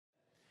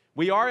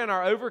We are in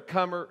our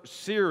Overcomer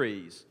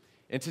series,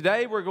 and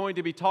today we're going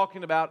to be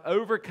talking about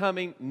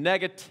overcoming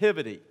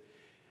negativity.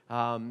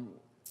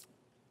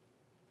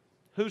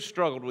 Who's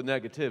struggled with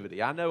negativity?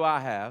 I know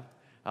I have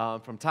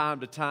from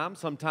time to time.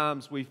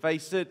 Sometimes we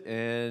face it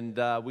and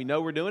we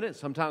know we're doing it.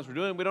 Sometimes we're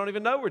doing it and we don't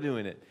even know we're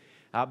doing it.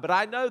 But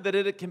I know that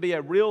it can be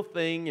a real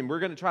thing, and we're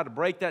going to try to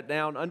break that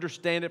down,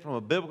 understand it from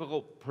a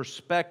biblical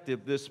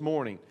perspective this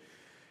morning.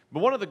 But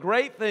one of the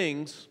great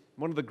things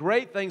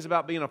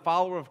about being a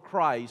follower of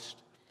Christ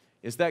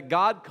is that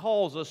God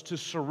calls us to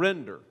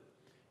surrender.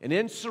 And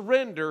in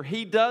surrender,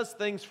 He does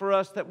things for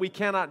us that we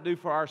cannot do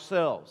for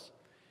ourselves.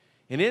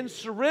 And in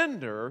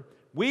surrender,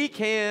 we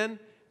can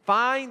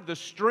find the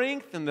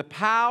strength and the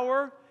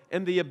power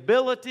and the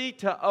ability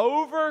to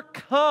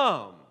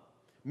overcome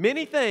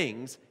many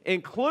things,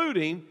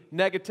 including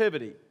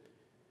negativity.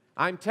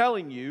 I'm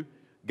telling you,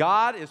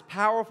 God is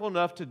powerful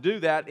enough to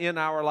do that in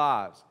our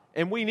lives.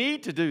 And we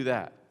need to do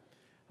that.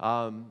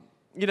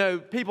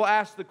 People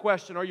ask the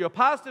question, are you a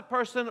positive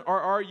person or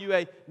are you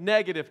a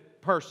negative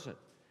person?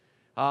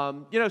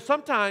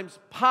 Sometimes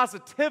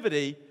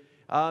positivity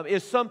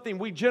is something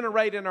we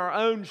generate in our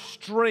own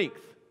strength.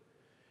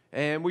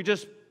 And we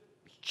just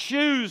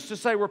choose to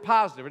say we're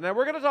positive. And now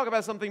we're going to talk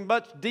about something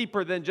much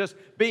deeper than just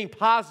being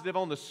positive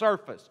on the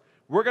surface.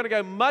 We're going to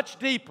go much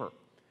deeper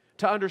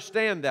to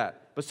understand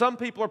that. But some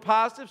people are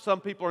positive,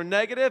 some people are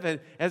negative, and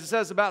as it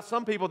says about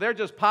some people, they're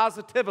just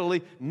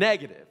positively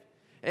negative.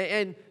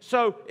 And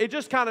so it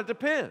just kind of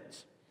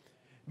depends.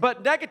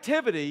 But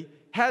negativity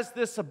has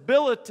this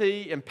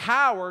ability and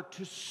power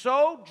to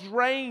so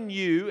drain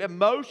you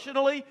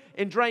emotionally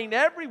and drain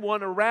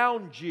everyone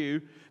around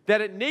you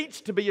that it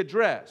needs to be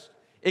addressed.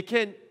 It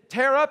can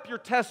tear up your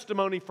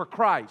testimony for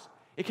Christ.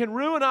 It can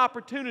ruin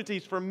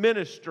opportunities for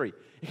ministry.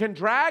 It can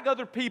drag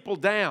other people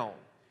down.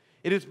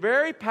 It is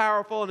very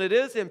powerful and it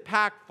is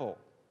impactful.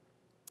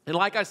 And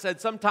like I said,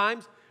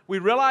 sometimes we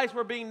realize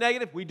we're being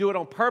negative. We do it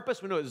on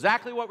purpose. We know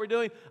exactly what we're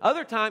doing.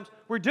 Other times,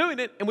 we're doing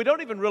it, and we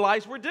don't even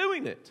realize we're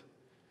doing it.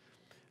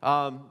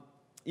 Having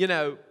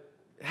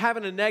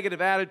a negative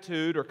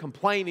attitude or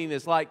complaining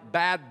is like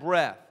bad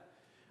breath.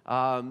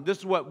 This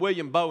is what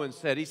William Bowen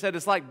said. He said,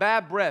 it's like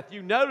bad breath.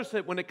 You notice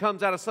it when it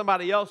comes out of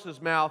somebody else's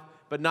mouth,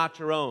 but not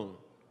your own.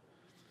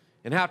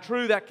 And how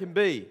true that can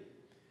be.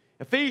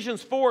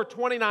 Ephesians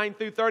 4:29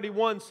 through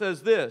 31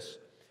 says this,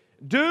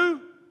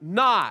 do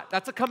not,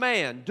 that's a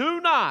command, do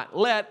not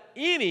let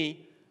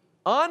any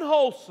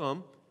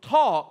unwholesome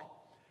talk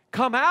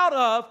come out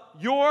of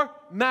your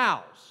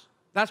mouths.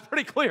 That's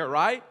pretty clear,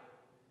 right?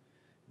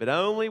 But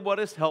only what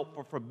is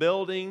helpful for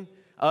building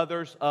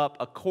others up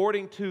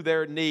according to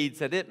their needs,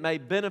 that it may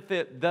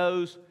benefit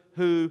those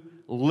who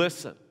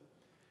listen.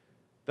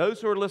 Those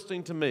who are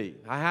listening to me,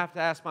 I have to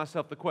ask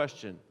myself the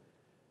question,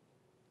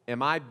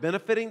 am I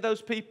benefiting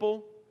those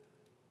people?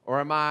 Or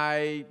am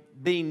I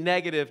being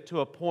negative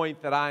to a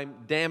point that I'm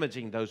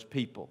damaging those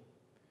people?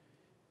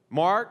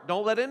 Mark,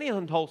 don't let any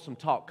unwholesome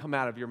talk come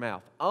out of your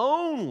mouth.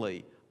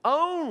 Only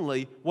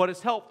what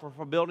is helpful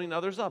for building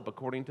others up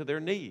according to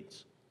their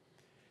needs.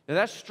 Now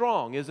that's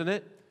strong, isn't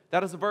it?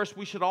 That is a verse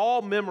we should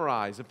all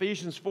memorize.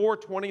 Ephesians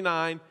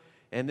 4:29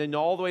 and then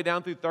all the way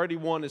down through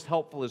 31 is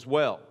helpful as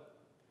well.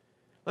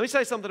 Let me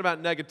say something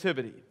about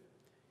negativity.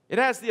 It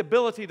has the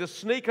ability to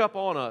sneak up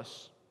on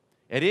us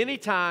at any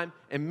time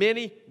in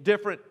many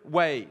different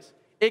ways.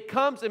 It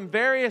comes in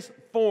various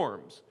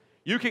forms.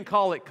 You can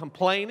call it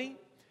complaining.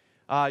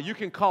 You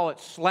can call it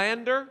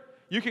slander.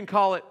 You can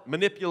call it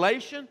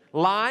manipulation,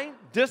 lying,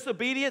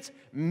 disobedience.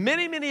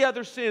 Many, many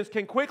other sins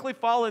can quickly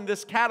fall in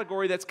this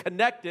category that's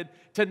connected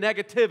to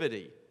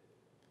negativity.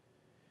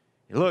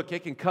 Look,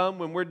 it can come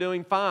when we're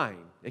doing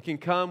fine. It can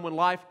come when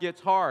life gets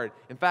hard.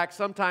 In fact,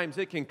 sometimes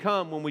it can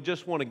come when we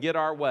just want to get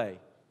our way.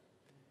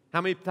 How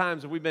many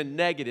times have we been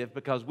negative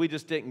because we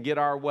just didn't get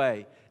our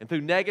way? And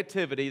through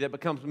negativity that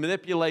becomes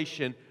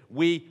manipulation,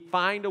 we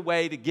find a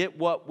way to get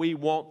what we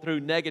want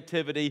through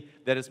negativity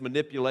that is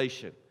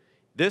manipulation.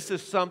 This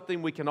is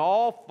something we can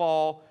all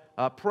fall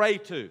prey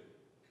to.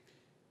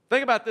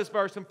 Think about this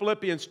verse in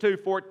Philippians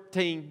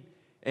 2:14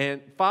 and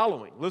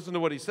following. Listen to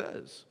what he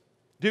says.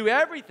 Do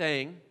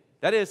everything,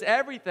 that is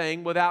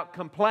everything, without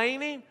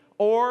complaining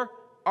or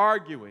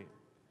arguing,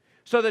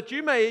 so that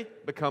you may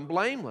become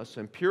blameless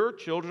and pure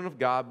children of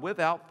God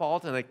without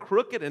fault in a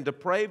crooked and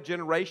depraved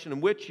generation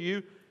in which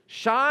you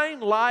shine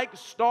like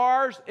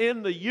stars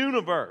in the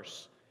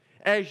universe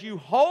as you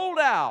hold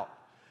out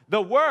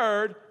the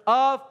word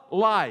of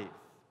life.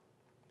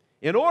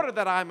 In order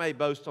that I may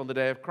boast on the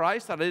day of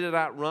Christ, I did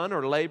not run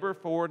or labor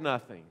for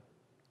nothing.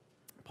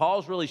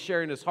 Paul's really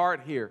sharing his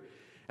heart here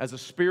as a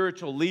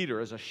spiritual leader,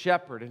 as a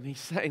shepherd, and he's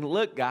saying,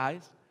 look,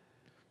 guys,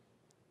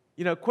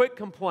 quit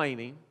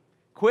complaining.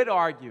 Quit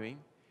arguing.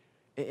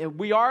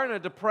 We are in a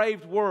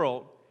depraved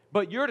world,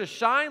 but you're to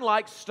shine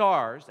like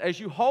stars as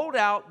you hold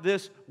out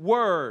this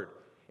word.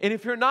 And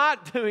if you're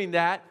not doing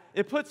that,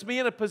 it puts me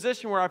in a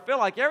position where I feel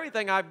like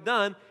everything I've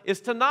done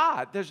is to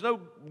not. There's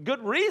no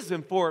good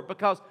reason for it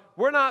because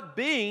we're not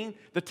being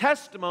the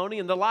testimony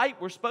and the light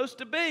we're supposed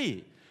to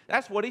be.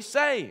 That's what he's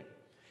saying.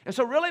 And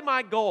so really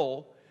my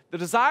goal the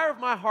desire of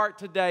my heart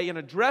today in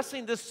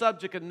addressing this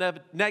subject of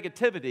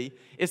negativity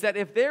is that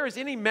if there is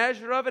any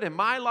measure of it in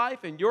my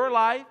life, in your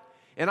life,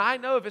 and I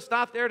know if it's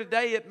not there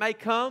today, it may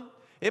come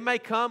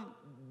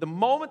the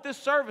moment this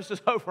service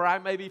is over, I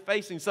may be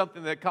facing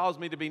something that caused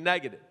me to be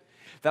negative.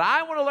 That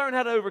I want to learn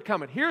how to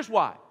overcome it. Here's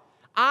why.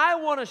 I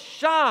want to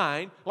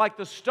shine like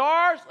the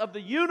stars of the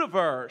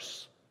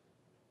universe,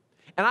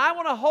 and I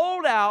want to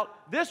hold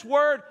out this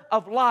word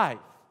of life.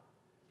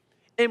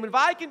 And if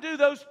I can do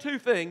those two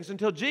things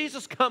until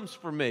Jesus comes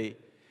for me,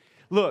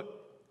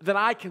 look, then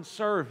I can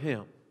serve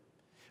Him.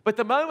 But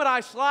the moment I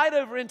slide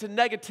over into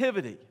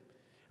negativity,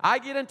 I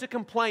get into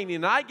complaining,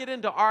 and I get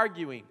into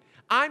arguing,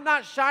 I'm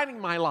not shining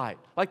my light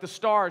like the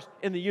stars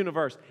in the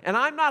universe. And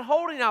I'm not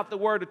holding out the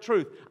word of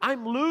truth.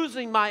 I'm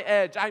losing my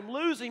edge. I'm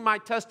losing my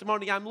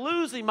testimony. I'm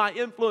losing my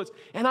influence.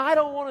 And I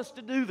don't want us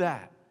to do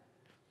that.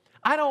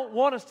 I don't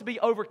want us to be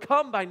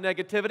overcome by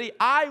negativity.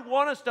 I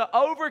want us to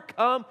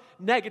overcome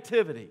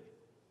negativity.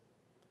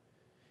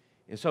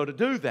 And so to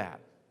do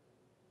that,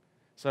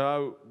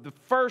 so the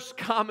first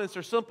comments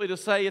are simply to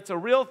say it's a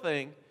real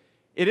thing.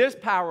 It is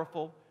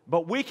powerful,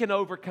 but we can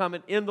overcome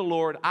it in the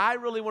Lord. I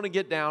really want to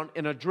get down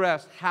and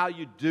address how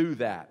you do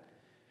that.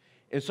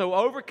 And so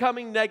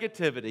overcoming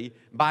negativity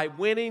by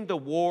winning the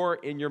war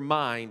in your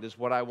mind is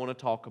what I want to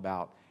talk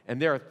about.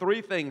 And there are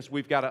three things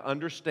we've got to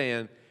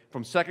understand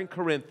from 2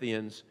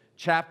 Corinthians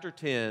chapter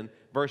 10,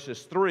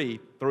 verses 3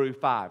 through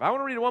 5. I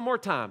want to read it one more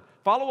time.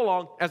 Follow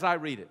along as I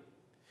read it.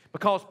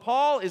 Because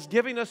Paul is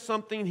giving us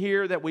something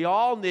here that we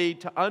all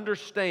need to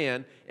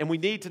understand, and we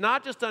need to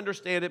not just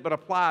understand it, but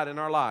apply it in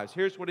our lives.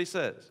 Here's what he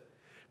says.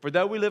 For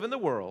though we live in the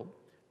world,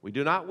 we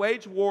do not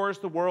wage war as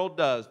the world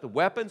does. The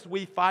weapons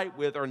we fight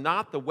with are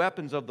not the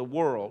weapons of the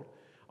world.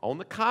 On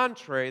the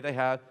contrary, they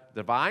have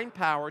divine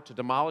power to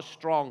demolish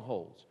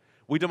strongholds.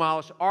 We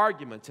demolish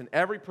arguments and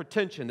every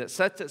pretension that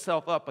sets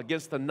itself up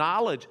against the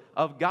knowledge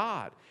of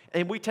God.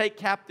 And we take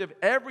captive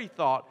every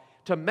thought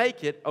to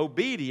make it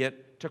obedient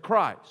to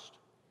Christ.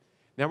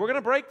 Now, we're going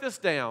to break this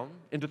down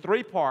into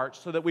three parts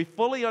so that we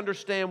fully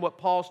understand what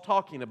Paul's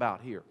talking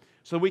about here,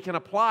 so we can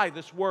apply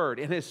this word.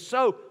 And it's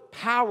so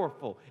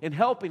powerful in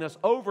helping us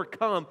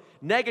overcome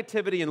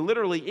negativity and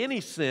literally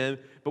any sin,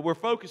 but we're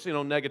focusing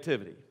on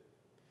negativity.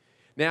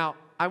 Now,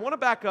 I want to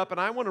back up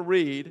and I want to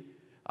read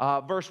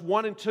verse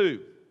 1 and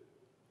 2.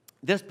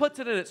 This puts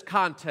it in its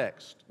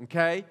context,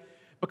 okay?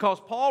 Because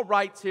Paul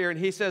writes here and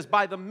he says,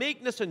 by the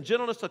meekness and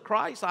gentleness of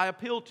Christ, I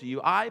appeal to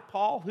you. I,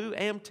 Paul, who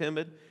am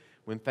timid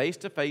when face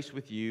to face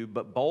with you,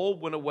 but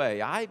bold when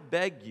away. I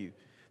beg you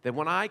that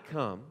when I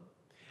come,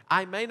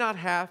 I may not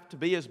have to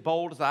be as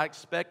bold as I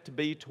expect to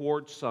be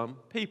towards some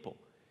people.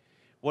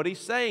 What he's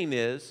saying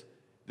is,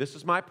 this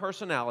is my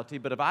personality,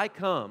 but if I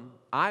come,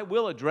 I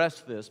will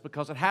address this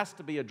because it has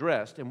to be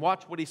addressed. And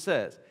watch what he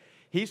says.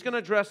 He's going to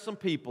address some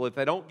people, if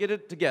they don't get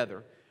it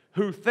together,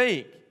 who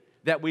think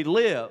that we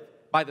live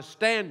by the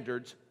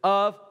standards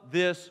of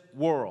this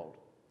world.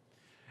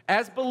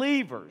 As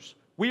believers,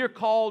 we are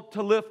called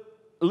to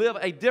live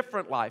a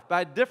different life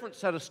by a different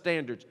set of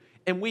standards,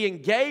 and we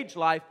engage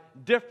life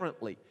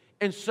differently.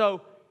 And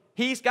so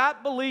he's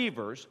got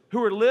believers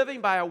who are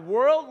living by a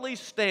worldly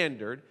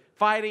standard,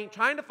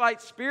 trying to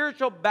fight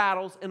spiritual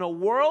battles in a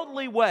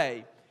worldly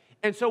way.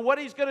 And so what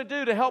he's going to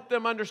do to help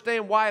them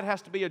understand why it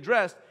has to be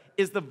addressed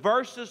is the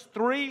verses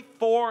 3,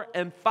 4,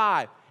 and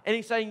 5. And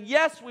he's saying,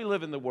 yes, we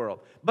live in the world,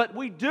 but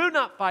we do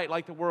not fight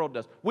like the world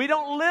does. We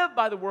don't live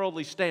by the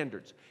worldly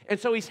standards. And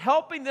so he's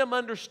helping them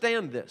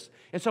understand this.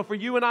 And so for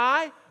you and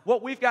I,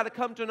 what we've got to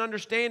come to an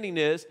understanding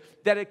is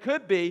that it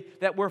could be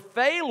that we're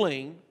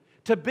failing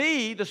to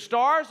be the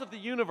stars of the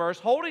universe,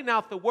 holding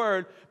out the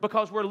word,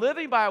 because we're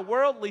living by a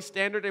worldly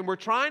standard and we're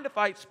trying to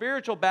fight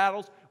spiritual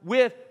battles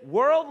with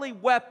worldly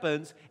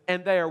weapons,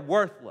 and they are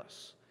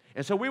worthless.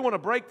 And so we want to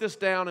break this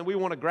down and we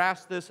want to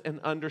grasp this and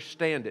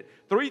understand it.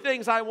 Three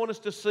things I want us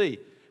to see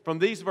from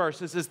these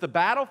verses is the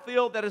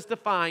battlefield that is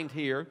defined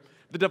here,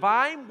 the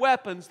divine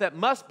weapons that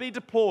must be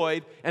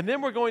deployed, and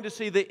then we're going to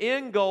see the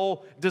end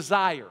goal,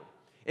 desire.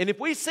 And if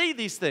we see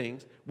these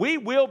things, we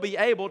will be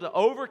able to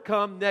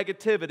overcome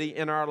negativity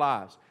in our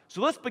lives.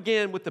 So let's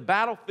begin with the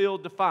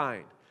battlefield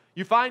defined.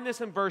 You find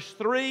this in verse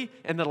 3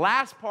 and the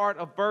last part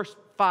of verse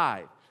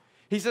 5.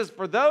 He says,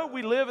 for though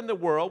we live in the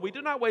world, we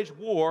do not wage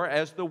war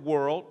as the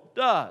world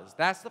does.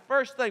 That's the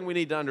first thing we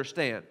need to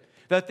understand,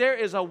 that there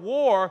is a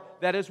war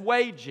that is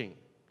waging.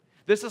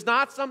 This is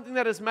not something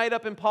that is made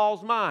up in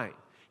Paul's mind.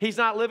 He's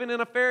not living in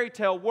a fairy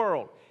tale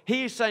world.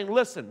 He's saying,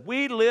 listen,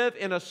 we live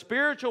in a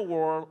spiritual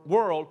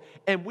world,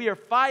 and we are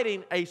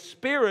fighting a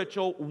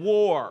spiritual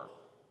war.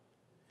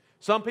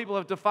 Some people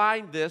have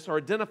defined this or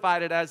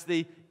identified it as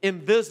the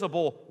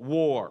invisible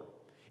war.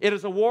 It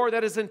is a war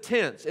that is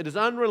intense. It is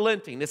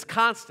unrelenting. It's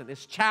constant.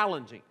 It's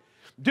challenging.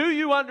 Do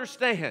you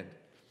understand?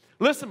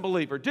 Listen,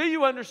 believer, do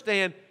you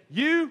understand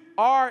you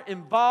are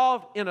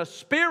involved in a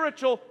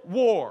spiritual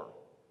war?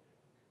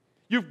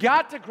 You've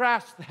got to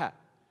grasp that.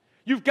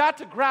 You've got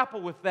to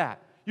grapple with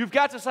that. You've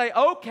got to say,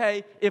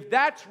 okay, if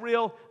that's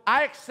real,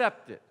 I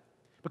accept it,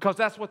 because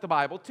that's what the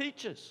Bible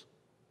teaches.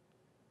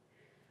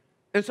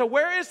 And so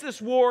where is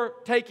this war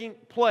taking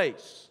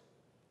place?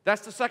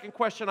 That's the second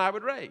question I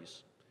would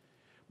raise,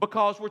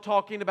 because we're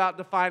talking about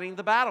defining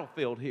the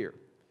battlefield here.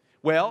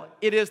 Well,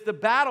 it is the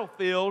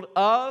battlefield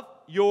of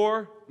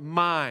your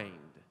mind.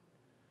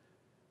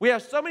 We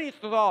have so many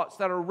thoughts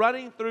that are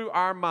running through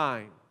our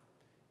mind.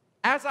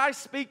 As I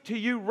speak to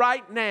you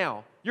right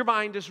now, your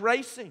mind is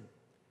racing.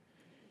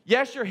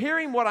 Yes, you're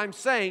hearing what I'm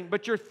saying,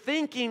 but you're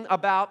thinking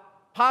about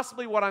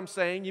possibly what I'm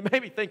saying. You may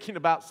be thinking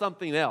about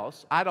something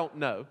else. I don't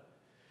know.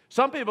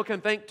 Some people can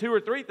think 2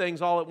 or 3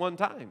 things all at one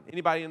time.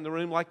 Anybody in the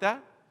room like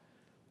that?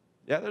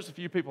 Yeah, there's a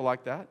few people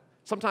like that.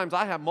 Sometimes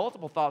I have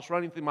multiple thoughts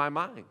running through my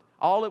mind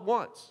all at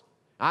once.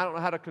 I don't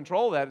know how to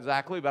control that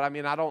exactly, but I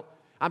mean,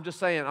 I'm just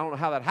saying, I don't know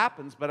how that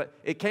happens, but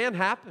it can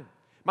happen.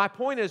 My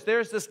point is,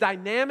 there's this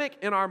dynamic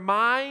in our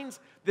minds,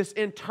 this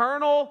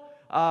internal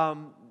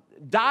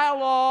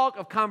dialogue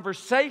of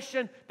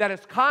conversation that is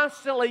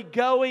constantly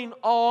going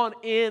on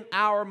in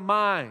our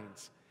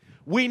minds.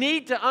 We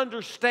need to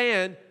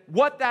understand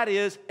what that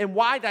is and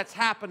why that's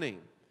happening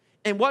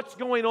and what's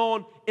going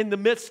on in the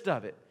midst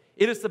of it.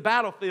 It is the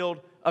battlefield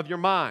of your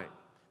mind.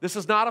 This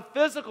is not a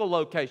physical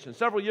location.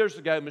 Several years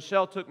ago,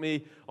 Michelle took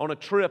me on a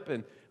trip,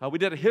 and we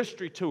did a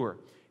history tour.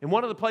 And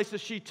one of the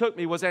places she took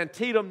me was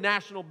Antietam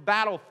National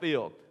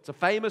Battlefield. It's a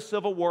famous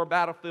Civil War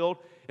battlefield.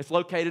 It's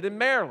located in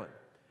Maryland.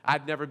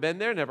 I'd never been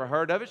there, never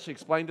heard of it. She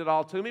explained it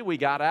all to me. We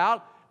got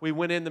out. We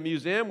went in the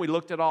museum. We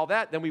looked at all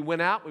that. Then we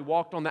went out. We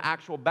walked on the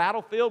actual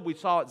battlefield. We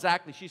saw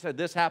exactly, she said,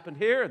 this happened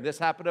here, and this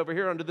happened over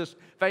here under this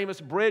famous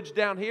bridge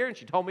down here. And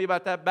she told me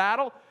about that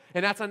battle.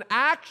 And that's an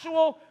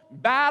actual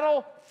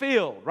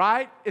battlefield,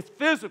 right? It's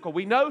physical.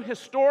 We know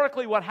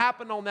historically what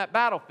happened on that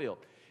battlefield.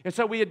 And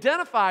so we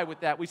identify with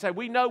that. We say,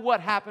 we know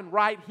what happened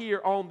right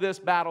here on this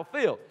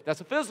battlefield.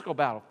 That's a physical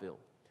battlefield.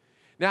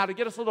 Now, to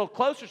get us a little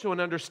closer to an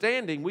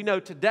understanding, we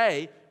know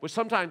today, which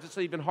sometimes it's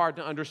even hard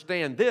to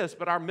understand this,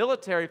 but our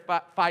military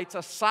fights a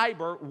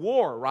cyber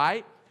war,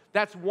 right?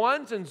 That's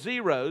ones and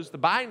zeros, the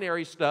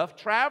binary stuff,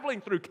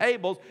 traveling through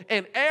cables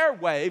and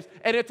airwaves,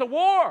 and it's a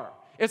war.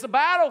 It's a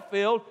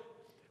battlefield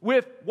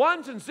with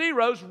ones and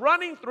zeros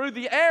running through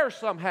the air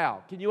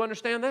somehow. Can you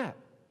understand that?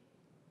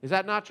 Is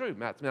that not true?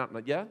 Matt's not,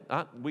 yeah,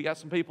 we got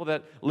some people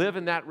that live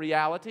in that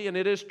reality, and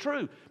it is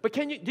true. But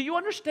do you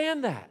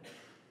understand that?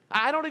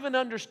 I don't even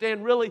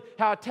understand really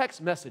how a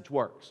text message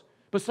works,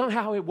 but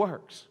somehow it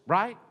works,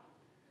 right?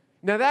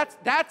 Now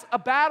that's a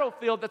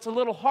battlefield that's a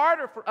little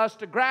harder for us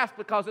to grasp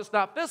because it's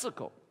not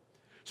physical.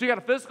 So you got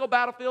a physical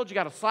battlefield, you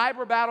got a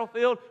cyber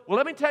battlefield. Well,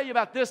 let me tell you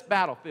about this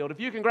battlefield, if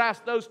you can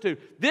grasp those two.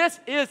 This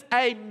is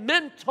a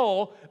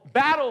mental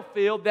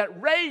battlefield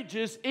that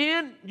rages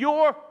in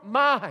your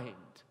mind.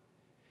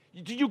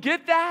 Do you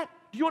get that?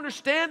 Do you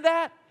understand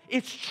that?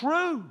 It's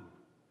true.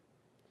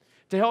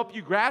 To help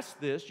you grasp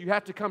this, you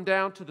have to come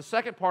down to the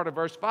second part of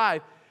verse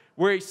 5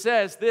 where he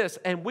says this,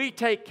 and we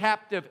take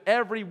captive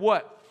every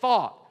what?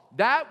 Thought.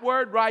 That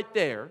word right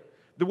there,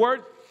 the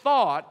word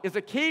thought, is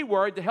a key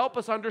word to help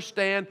us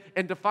understand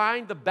and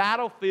define the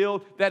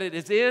battlefield that it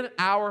is in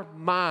our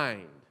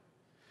mind.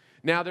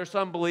 Now, there's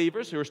some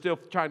believers who are still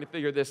trying to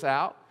figure this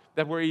out,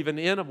 that we're even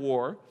in a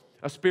war,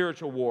 a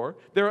spiritual war.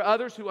 There are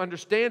others who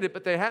understand it,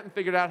 but they haven't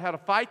figured out how to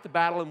fight the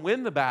battle and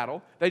win the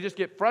battle. They just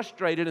get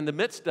frustrated in the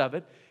midst of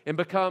it and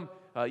become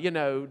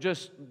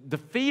just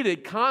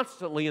defeated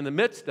constantly in the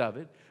midst of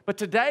it. But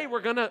today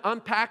we're going to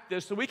unpack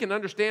this so we can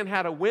understand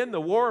how to win the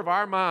war of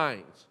our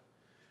minds.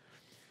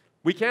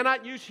 We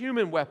cannot use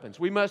human weapons.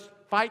 We must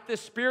fight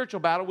this spiritual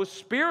battle with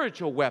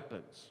spiritual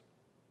weapons.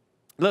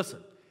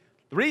 Listen,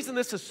 the reason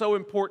this is so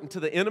important to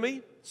the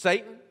enemy,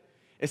 Satan,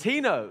 is he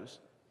knows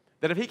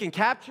that if he can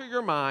capture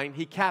your mind,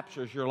 he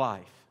captures your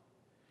life.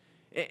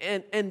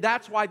 And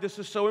that's why this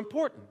is so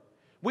important.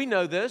 We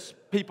know this.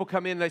 People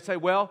come in and they say,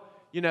 well,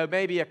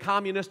 maybe a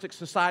communistic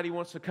society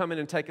wants to come in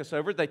and take us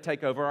over. They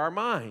take over our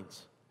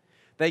minds.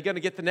 They're going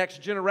to get the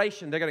next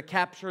generation. They're going to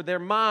capture their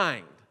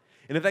mind.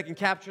 And if they can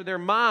capture their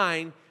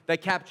mind, they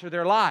capture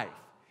their life.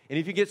 And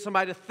if you get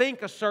somebody to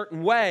think a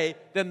certain way,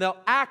 then they'll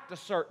act a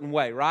certain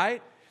way,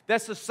 right?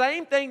 That's the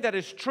same thing that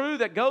is true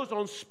that goes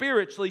on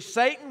spiritually.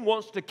 Satan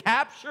wants to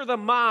capture the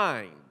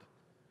mind.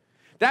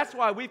 That's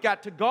why we've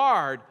got to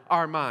guard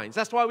our minds.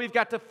 That's why we've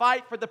got to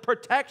fight for the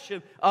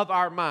protection of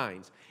our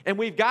minds. And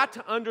we've got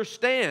to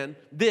understand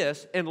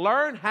this and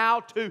learn how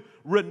to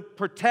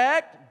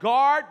protect,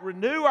 guard,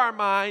 renew our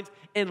minds,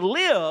 and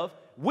live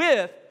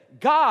with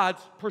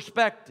God's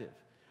perspective.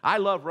 I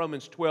love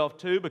Romans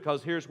 12:2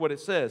 because here's what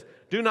it says.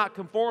 Do not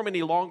conform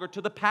any longer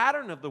to the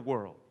pattern of the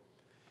world,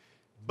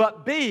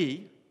 but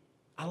be,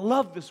 I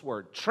love this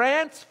word,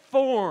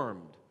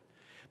 transformed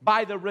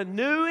by the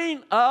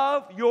renewing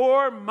of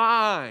your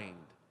mind.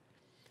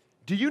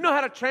 Do you know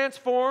how to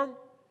transform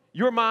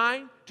your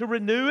mind, to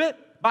renew it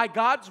by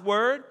God's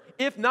word?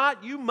 If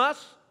not, you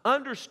must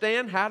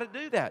understand how to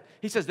do that.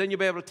 He says, then you'll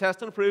be able to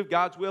test and approve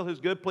God's will, His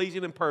good,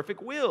 pleasing, and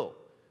perfect will.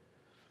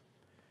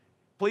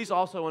 Please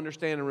also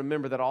understand and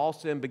remember that all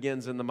sin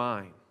begins in the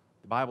mind.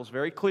 The Bible's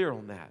very clear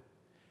on that.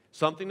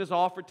 Something is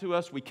offered to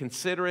us, we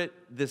consider it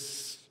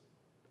this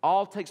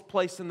all takes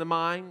place in the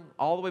mind,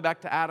 all the way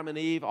back to Adam and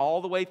Eve,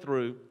 all the way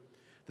through.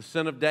 The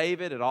sin of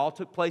David, it all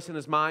took place in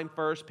his mind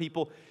first.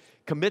 People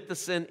commit the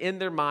sin in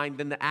their mind,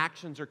 then the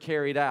actions are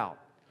carried out.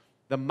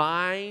 The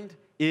mind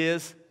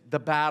is the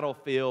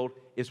battlefield,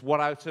 is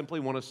what I simply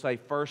want to say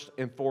first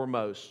and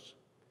foremost.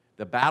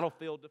 The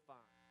battlefield defines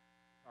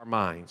our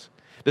minds.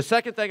 The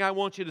second thing I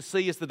want you to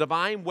see is the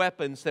divine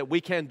weapons that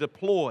we can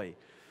deploy.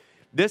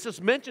 This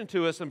is mentioned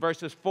to us in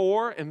verses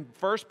 4 and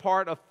first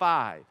part of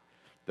 5.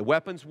 The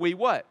weapons we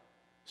what?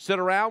 Sit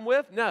around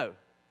with? No.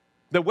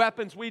 The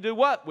weapons we do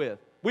what with?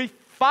 We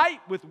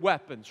fight with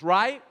weapons,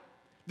 right?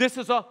 This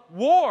is a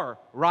war,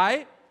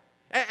 right?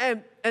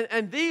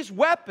 And these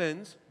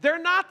weapons,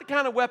 they're not the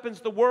kind of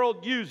weapons the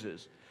world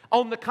uses.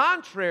 On the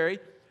contrary,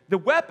 the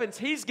weapons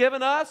He's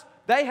given us,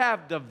 they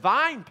have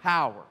divine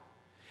power.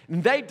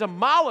 And they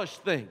demolish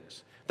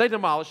things. They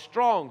demolish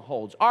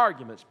strongholds,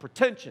 arguments,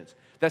 pretensions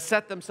that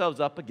set themselves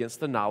up against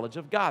the knowledge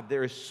of God.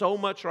 There is so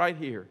much right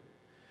here.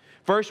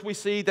 First, we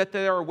see that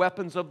there are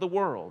weapons of the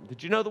world.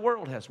 Did you know the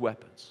world has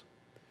weapons?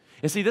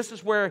 And see, this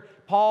is where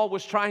Paul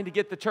was trying to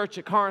get the church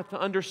at Corinth to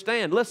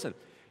understand. Listen,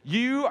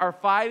 you are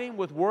fighting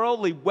with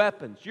worldly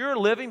weapons. You're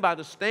living by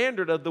the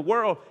standard of the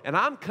world, and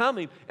I'm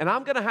coming, and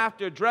I'm going to have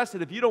to address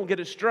it if you don't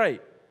get it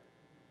straight.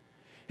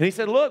 And he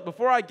said, look,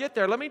 before I get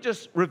there, let me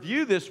just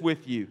review this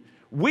with you.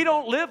 We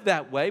don't live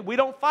that way. We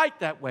don't fight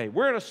that way.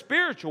 We're in a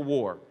spiritual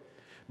war.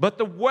 But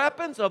the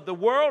weapons of the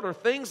world are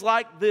things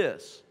like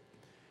this.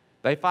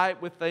 They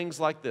fight with things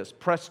like this: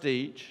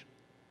 prestige,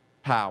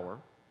 power,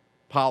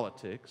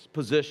 politics,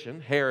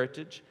 position,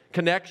 heritage,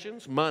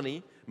 connections,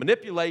 money,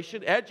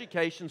 manipulation,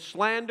 education,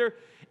 slander,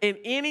 and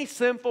any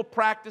sinful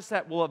practice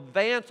that will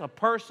advance a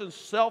person's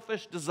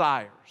selfish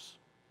desires.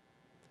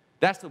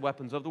 That's the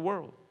weapons of the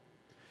world.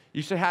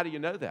 You say, how do you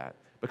know that?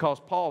 Because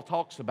Paul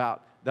talks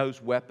about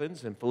those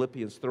weapons in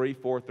Philippians 3,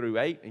 4 through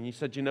 8, and you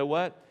said, you know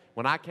what?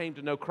 When I came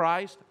to know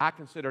Christ, I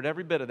considered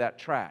every bit of that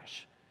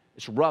trash.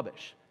 It's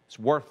rubbish. It's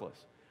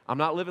worthless. I'm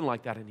not living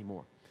like that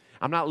anymore.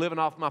 I'm not living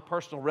off my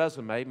personal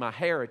resume, my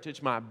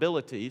heritage, my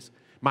abilities,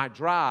 my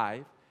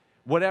drive,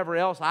 whatever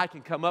else I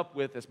can come up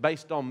with that's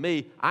based on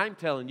me. I'm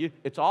telling you,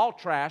 it's all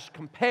trash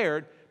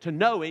compared to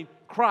knowing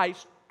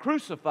Christ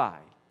crucified.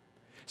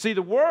 See,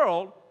 the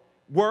world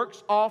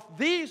works off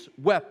these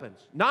weapons,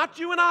 not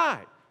you and I.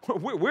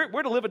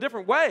 We're to live a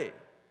different way.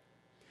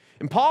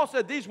 And Paul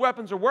said these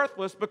weapons are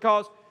worthless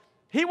because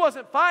he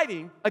wasn't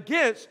fighting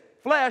against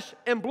flesh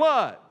and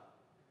blood.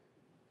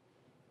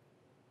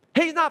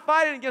 He's not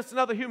fighting against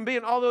another human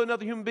being, although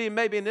another human being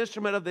may be an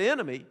instrument of the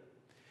enemy.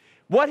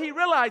 What he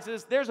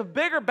realizes, there's a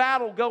bigger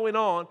battle going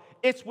on.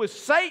 It's with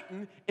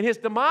Satan and his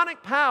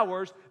demonic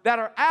powers that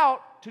are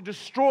out to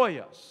destroy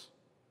us.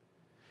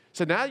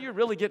 So now you're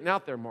really getting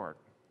out there, Mark.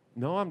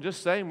 No, I'm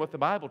just saying what the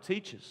Bible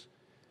teaches.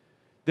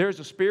 There's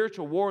a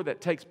spiritual war that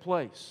takes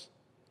place.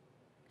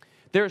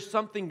 There's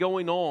something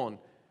going on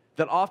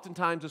that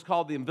oftentimes is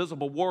called the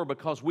invisible war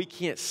because we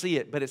can't see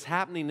it, but it's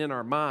happening in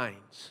our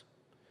minds.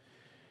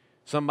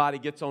 Somebody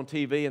gets on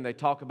TV and they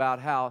talk about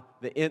how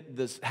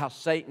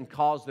Satan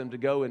caused them to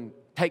go and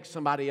take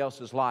somebody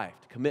else's life,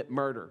 to commit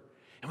murder.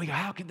 And we go,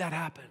 how could that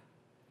happen?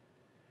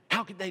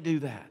 How could they do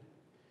that?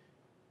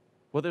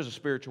 Well, there's a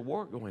spiritual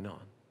war going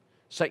on.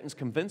 Satan's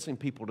convincing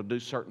people to do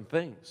certain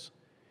things.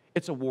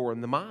 It's a war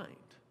in the mind.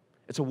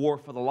 It's a war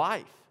for the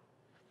life.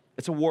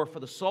 It's a war for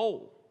the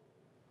soul.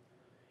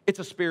 It's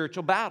a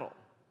spiritual battle.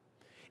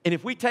 And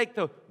if we take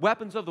the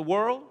weapons of the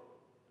world,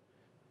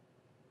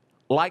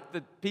 like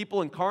the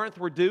people in Corinth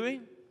were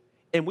doing,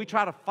 and we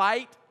try to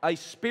fight a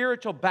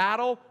spiritual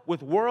battle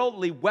with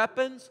worldly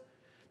weapons,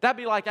 that'd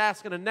be like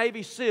asking a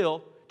Navy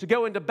SEAL to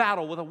go into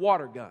battle with a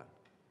water gun.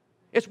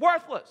 It's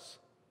worthless.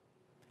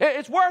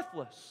 It's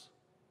worthless.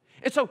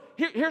 And so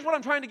here's what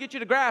I'm trying to get you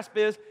to grasp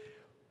is,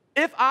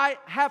 if I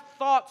have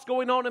thoughts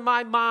going on in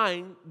my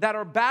mind that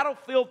are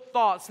battlefield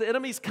thoughts, the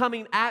enemy's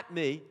coming at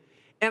me,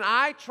 and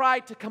I try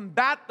to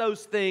combat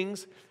those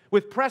things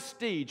with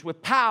prestige,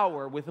 with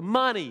power, with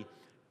money,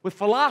 with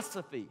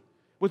philosophy,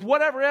 with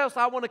whatever else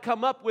I want to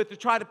come up with to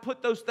try to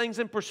put those things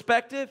in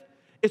perspective,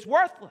 it's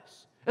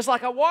worthless. It's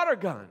like a water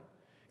gun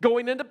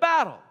going into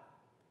battle.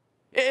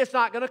 It's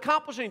not going to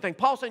accomplish anything.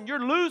 Paul's saying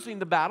you're losing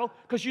the battle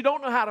because you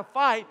don't know how to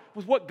fight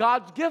with what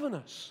God's given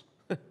us.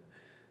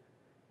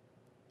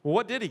 Well,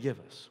 what did He give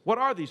us? What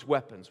are these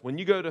weapons? When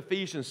you go to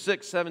Ephesians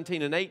 6,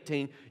 17, and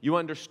 18, you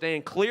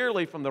understand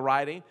clearly from the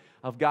writing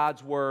of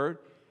God's Word,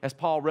 as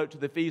Paul wrote to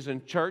the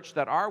Ephesian church,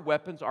 that our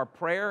weapons are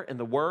prayer and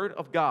the Word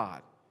of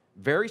God.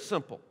 Very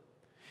simple.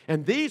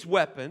 And these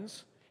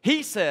weapons,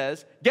 he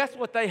says, guess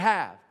what they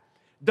have?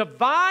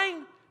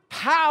 Divine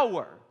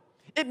power.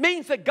 It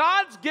means that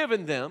God's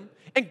given them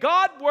and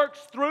God works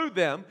through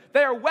them.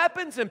 They are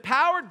weapons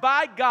empowered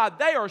by God.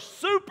 They are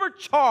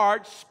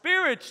supercharged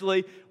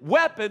spiritually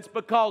weapons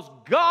because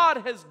God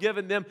has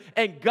given them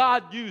and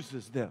God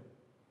uses them.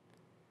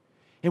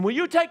 And when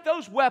you take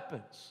those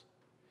weapons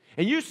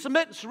and you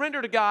submit and surrender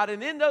to God,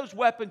 and in those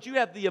weapons you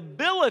have the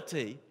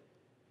ability,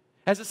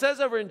 as it says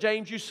over in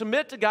James, you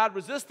submit to God,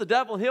 resist the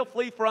devil, and he'll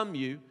flee from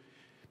you.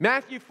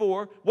 Matthew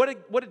 4, what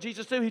did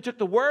Jesus do? He took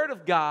the Word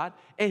of God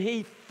and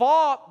he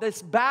fought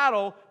this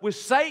battle with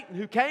Satan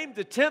who came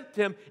to tempt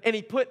him, and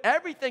he put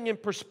everything in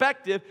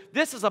perspective.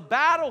 This is a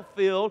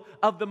battlefield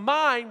of the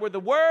mind where the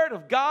Word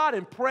of God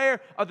and prayer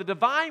are the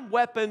divine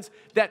weapons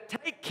that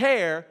take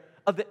care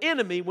of the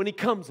enemy when he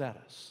comes at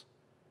us.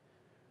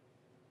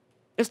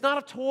 It's not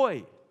a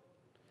toy.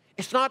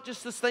 It's not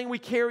just this thing we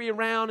carry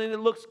around and it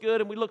looks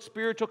good and we look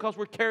spiritual because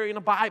we're carrying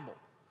a Bible.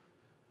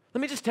 Let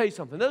me just tell you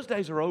something. Those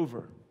days are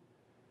over.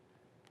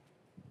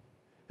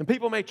 And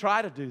people may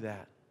try to do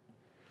that.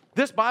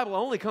 This Bible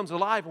only comes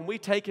alive when we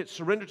take it,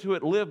 surrender to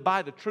it, live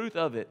by the truth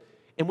of it,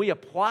 and we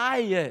apply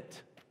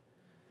it.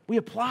 We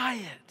apply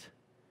it.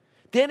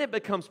 Then it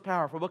becomes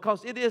powerful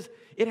because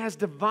it has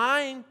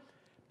divine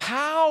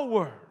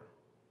power.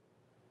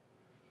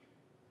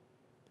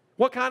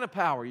 What kind of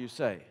power, you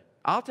say?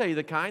 I'll tell you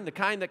the kind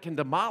that can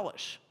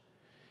demolish.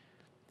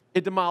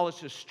 It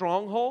demolishes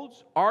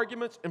strongholds,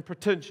 arguments, and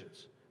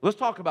pretensions. Let's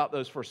talk about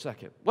those for a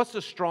second. What's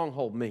the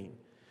stronghold mean?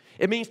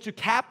 It means to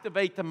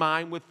captivate the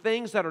mind with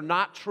things that are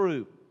not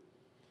true.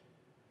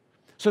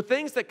 So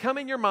things that come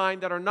in your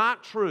mind that are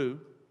not true,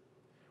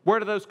 where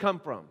do those come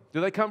from?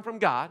 Do they come from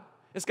God?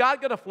 Is God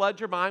going to flood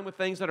your mind with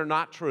things that are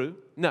not true?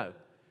 No.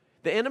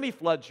 The enemy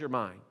floods your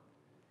mind.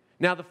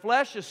 Now, the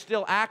flesh is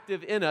still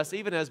active in us,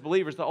 even as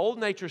believers. The old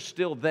nature is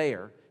still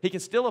there. He can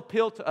still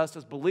appeal to us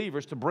as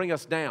believers to bring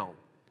us down.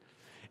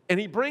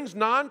 And he brings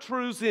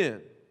non-truths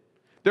in.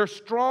 They're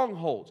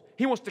strongholds.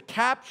 He wants to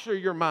capture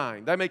your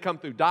mind. They may come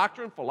through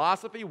doctrine,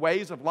 philosophy,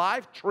 ways of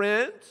life,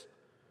 trends,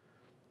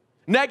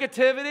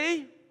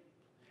 negativity,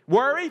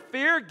 worry,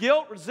 fear,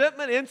 guilt,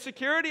 resentment,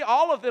 insecurity.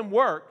 All of them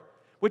work.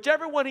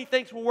 Whichever one he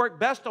thinks will work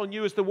best on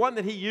you is the one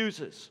that he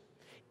uses.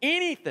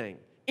 Anything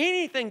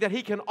that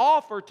he can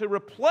offer to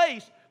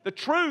replace the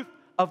truth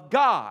of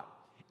God.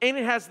 And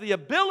it has the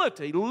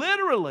ability,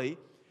 literally,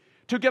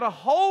 to get a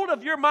hold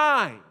of your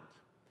mind,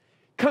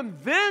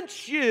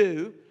 convince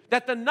you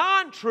that the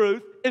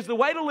non-truth is the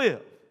way to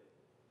live.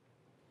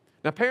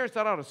 Now, parents,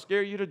 that ought to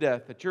scare you to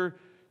death that your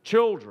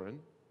children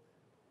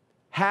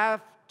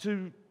have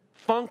to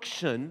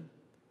function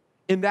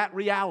in that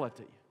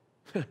reality.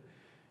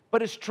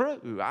 But it's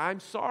true. I'm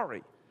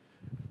sorry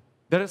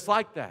that it's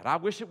like that. I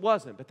wish it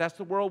wasn't, but that's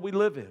the world we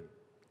live in.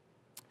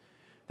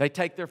 They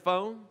take their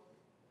phone.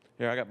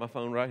 Here, I got my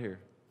phone right here.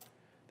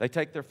 They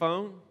take their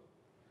phone,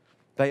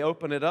 they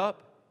open it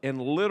up,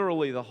 and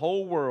literally the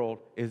whole world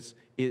is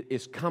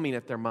coming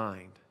at their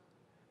mind.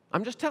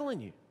 I'm just telling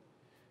you.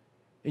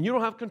 And you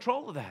don't have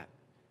control of that.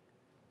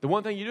 The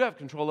one thing you do have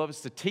control of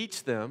is to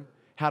teach them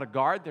how to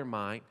guard their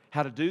mind,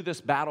 how to do this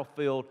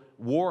battlefield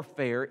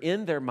warfare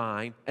in their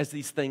mind as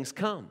these things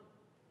come.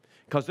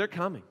 Because they're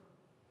coming.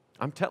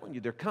 I'm telling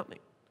you, they're coming.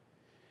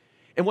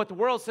 And what the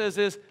world says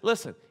is,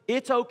 listen,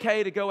 it's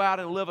okay to go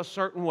out and live a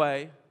certain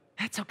way.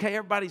 That's okay,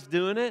 everybody's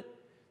doing it.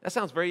 That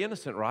sounds very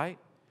innocent, right?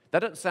 That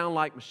doesn't sound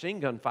like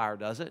machine gun fire,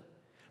 does it?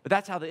 But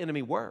that's how the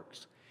enemy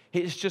works.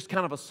 It's just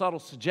kind of a subtle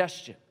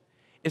suggestion.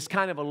 It's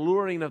kind of a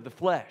luring of the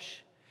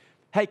flesh.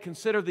 Hey,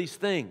 consider these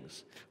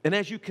things. And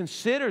as you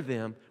consider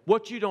them,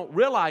 what you don't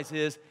realize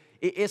is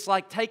it's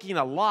like taking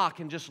a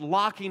lock and just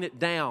locking it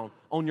down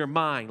on your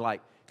mind,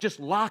 like just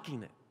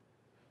locking it.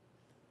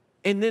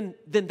 And then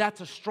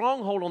that's a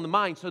stronghold on the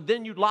mind. So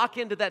then you lock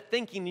into that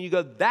thinking and you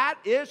go, that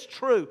is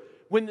true,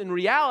 when in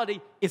reality,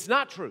 it's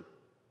not true.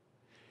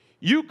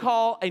 You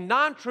call a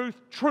non-truth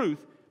truth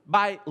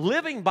by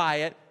living by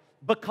it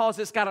because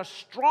it's got a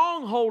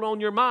stronghold on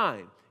your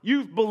mind.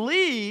 You've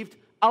believed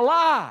a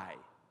lie.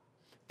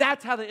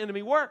 That's how the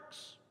enemy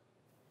works.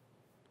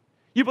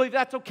 You believe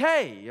that's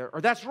okay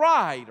or that's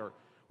right or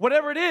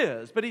whatever it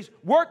is, but he's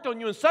worked on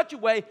you in such a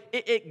way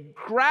it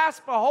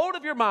grasps a hold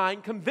of your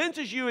mind,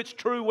 convinces you it's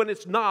true when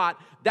it's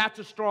not. That's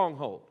a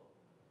stronghold.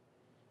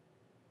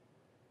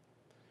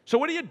 So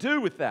what do you do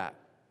with that?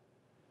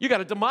 You got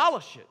to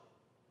demolish it.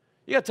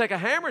 You got to take a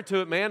hammer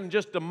to it, man, and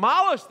just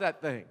demolish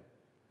that thing.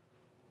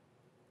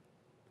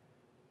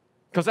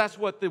 Because that's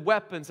what the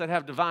weapons that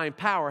have divine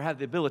power have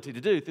the ability to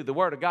do. Through the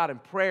Word of God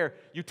and prayer,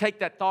 you take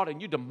that thought and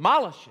you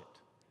demolish it.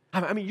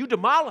 I mean, you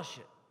demolish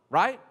it,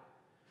 right?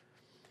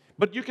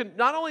 But you can,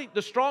 not only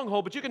the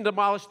stronghold, but you can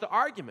demolish the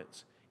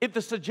arguments. If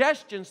the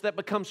suggestions that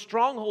become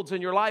strongholds in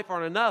your life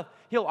aren't enough,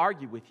 he'll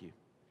argue with you.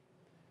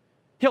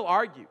 He'll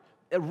argue.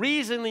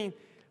 Reasoning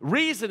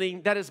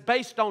that is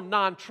based on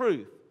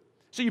non-truth.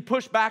 So you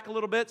push back a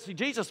little bit. See,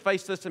 Jesus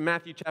faced this in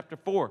Matthew chapter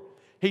 4.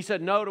 He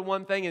said no to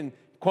one thing and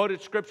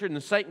quoted Scripture, and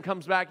then Satan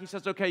comes back. He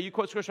says, okay, you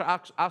quote Scripture,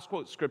 I'll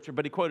quote Scripture,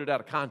 but he quoted out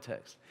of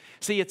context.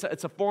 See, it's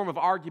a form of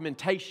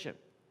argumentation.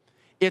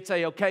 It's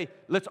okay,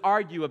 let's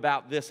argue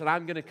about this, and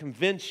I'm going to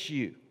convince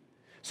you.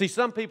 See,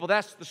 some people,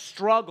 that's the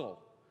struggle.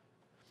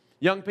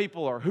 Young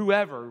people or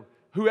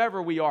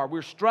whoever we are,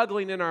 we're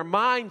struggling in our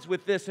minds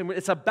with this, and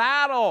it's a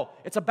battle.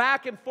 It's a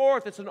back and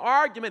forth. It's an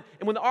argument,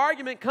 and when the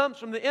argument comes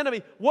from the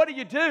enemy, what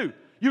do?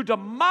 You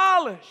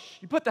demolish.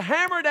 You put the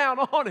hammer down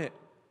on it.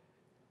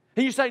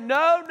 And you say,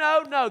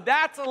 no,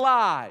 that's a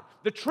lie.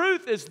 The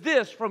truth is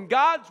this, from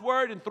God's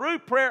Word and through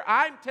prayer,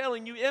 I'm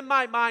telling you in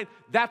my mind,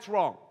 that's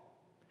wrong.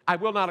 I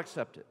will not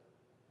accept it.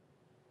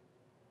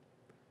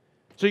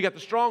 So you got the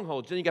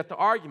strongholds, then you got the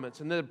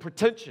arguments, and then the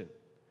pretension.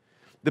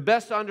 The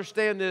best to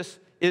understand this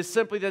is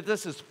simply that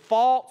this is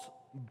false,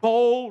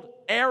 bold,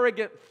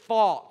 arrogant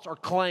thoughts or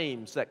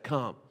claims that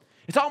come.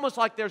 It's almost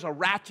like there's a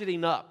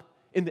ratcheting up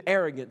in the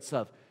arrogance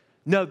of,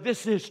 no,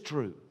 this is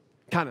true,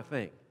 kind of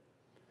thing.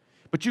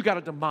 But you got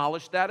to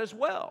demolish that as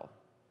well.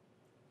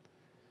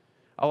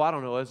 Oh, I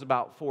don't know, it was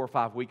about 4 or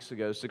 5 weeks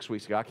ago, 6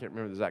 weeks ago, I can't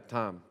remember the exact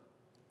time.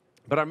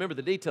 But I remember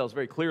the details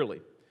very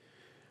clearly.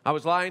 I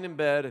was lying in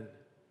bed, and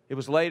it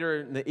was later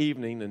in the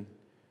evening, and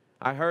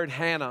I heard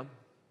Hannah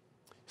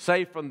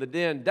say from the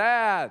den,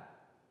 Dad.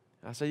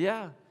 I said,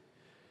 yeah.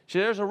 She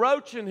said, there's a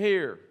roach in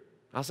here.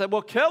 I said,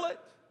 well, kill it.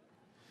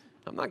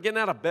 I'm not getting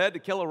out of bed to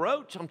kill a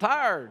roach. I'm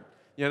tired,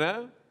 you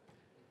know.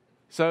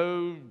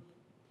 So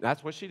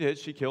that's what she did.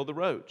 She killed the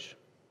roach.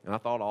 And I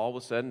thought all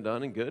was said and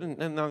done and good,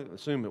 and I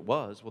assume it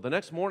was. Well, the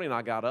next morning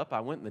I got up, I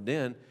went in the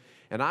den,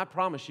 and I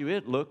promise you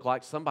it looked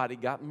like somebody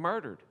got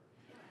murdered.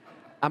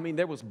 I mean,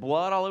 there was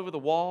blood all over the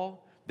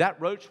wall.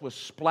 That roach was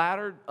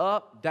splattered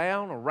up,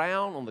 down,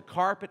 around on the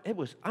carpet. It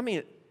was,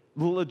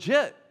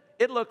 legit.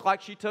 It looked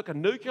like she took a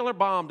nuclear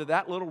bomb to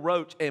that little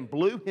roach and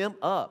blew him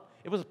up.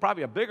 It was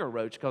probably a bigger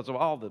roach because of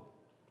all the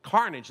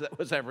carnage that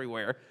was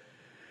everywhere.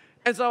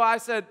 And so I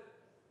said,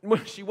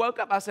 when she woke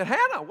up, I said,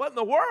 Hannah, what in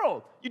the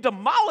world? You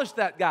demolished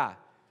that guy.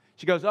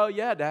 She goes, oh,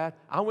 yeah, Dad.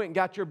 I went and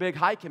got your big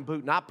hiking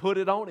boot, and I put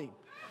it on him.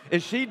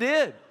 And she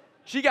did.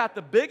 She got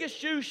the biggest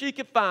shoes she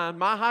could find,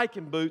 my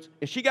hiking boots,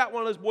 and she got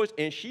one of those boys,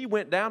 and she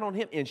went down on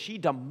him, and she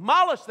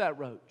demolished that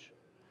roach.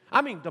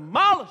 I mean,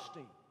 demolished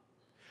him.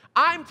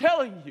 I'm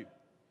telling you,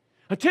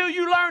 until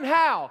you learn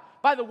how,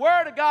 by the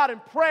Word of God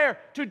and prayer,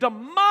 to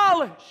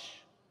demolish,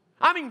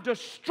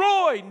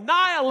 destroy,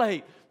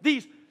 annihilate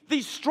these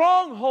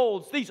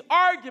strongholds, these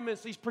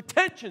arguments, these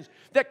pretensions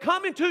that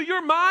come into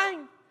your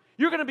mind,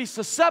 you're going to be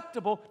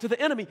susceptible to the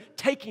enemy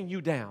taking you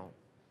down.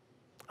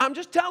 I'm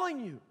just telling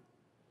you.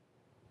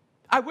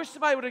 I wish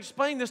somebody would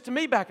explain this to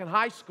me back in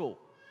high school.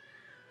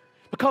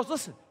 Because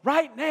listen,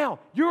 right now,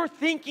 you're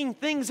thinking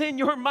things in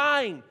your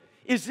mind.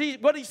 Is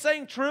what he's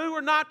saying true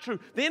or not true?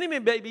 The enemy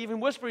may be even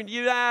whispering to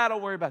you,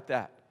 don't worry about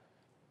that.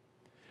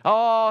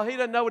 Oh, he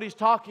doesn't know what he's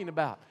talking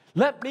about.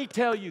 Let me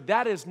tell you,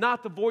 that is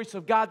not the voice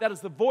of God. That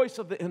is the voice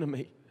of the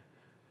enemy.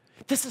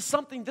 This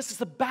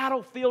is a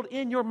battlefield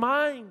in your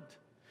mind.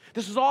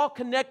 This is all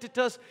connected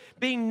to us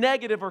being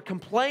negative or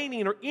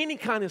complaining or any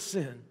kind of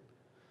sin.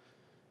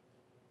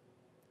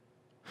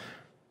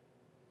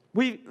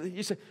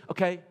 You say,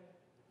 okay,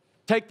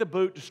 take the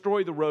boot,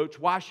 destroy the roach.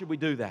 Why should we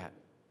do that?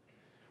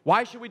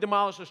 Why should we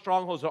demolish the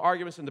strongholds, the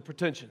arguments, and the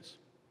pretensions?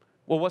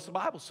 Well, what's the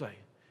Bible say?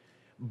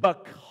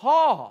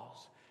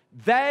 Because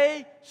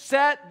they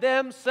set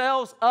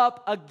themselves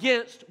up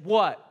against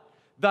what?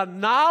 The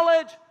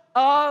knowledge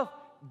of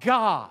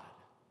God.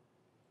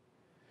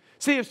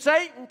 See, if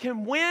Satan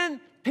can win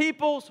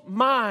people's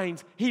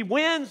minds, he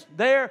wins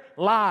their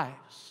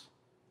lives.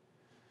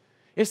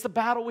 It's the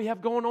battle we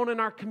have going on in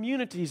our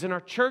communities, in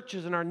our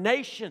churches, in our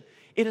nation.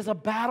 It is a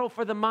battle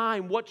for the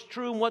mind. What's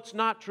true and what's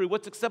not true.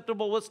 What's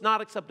acceptable, what's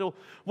not acceptable.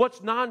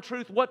 What's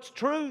non-truth, what's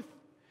truth.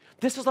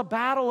 This is a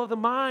battle of the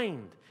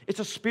mind. It's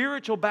a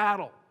spiritual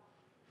battle.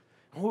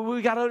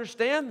 We got to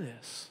understand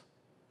this.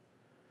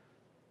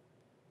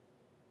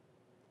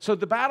 So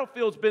the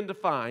battlefield's been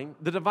defined.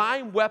 The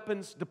divine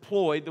weapons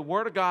deployed, the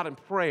Word of God and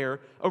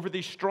prayer, over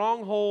these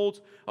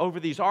strongholds, over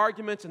these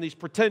arguments and these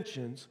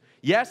pretensions.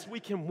 Yes, we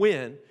can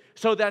win,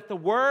 so that the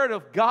Word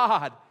of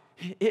God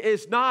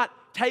is not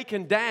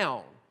taken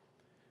down.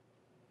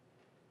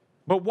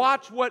 But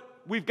watch what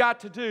we've got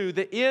to do.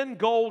 The end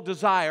goal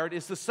desired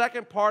is the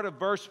second part of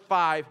verse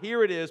 5.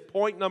 Here it is,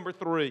 point number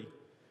 3.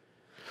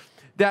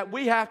 That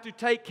we have to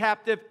take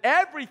captive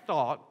every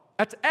thought,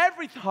 that's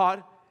every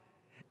thought,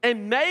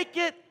 and make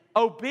it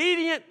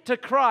obedient to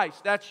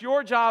Christ. That's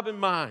your job and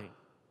mine.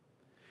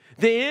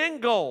 The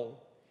end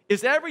goal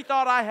is every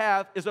thought I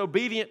have is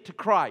obedient to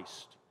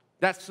Christ.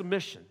 That's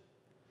submission,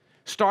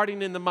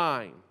 starting in the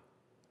mind.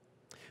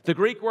 The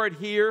Greek word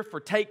here for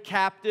take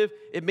captive,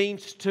 it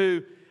means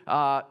to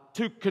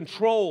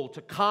control,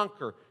 to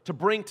conquer, to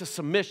bring to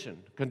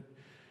submission.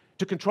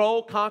 To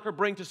control, conquer,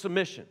 bring to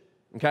submission.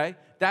 Okay?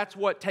 That's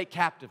what take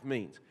captive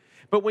means.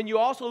 But when you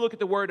also look at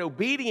the word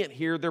obedient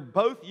here, they're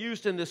both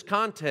used in this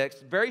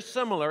context, very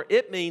similar.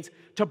 It means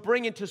to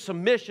bring into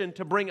submission,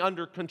 to bring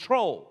under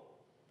control.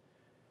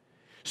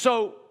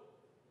 So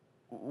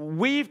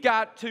we've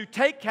got to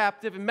take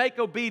captive and make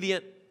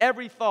obedient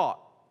every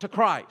thought to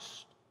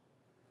Christ.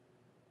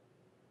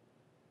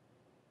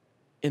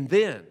 And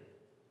then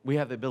we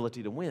have the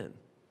ability to win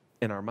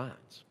in our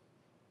minds.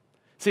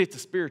 See, it's a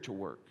spiritual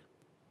work.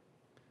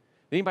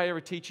 Anybody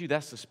ever teach you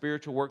that's the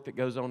spiritual work that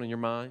goes on in your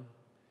mind?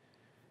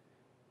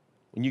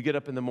 When you get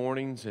up in the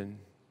mornings and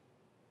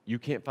you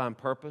can't find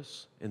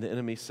purpose and the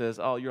enemy says,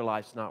 oh, your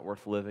life's not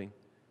worth living.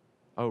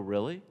 Oh,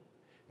 really?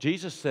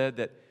 Jesus said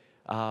that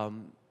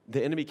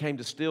the enemy came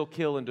to steal,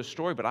 kill, and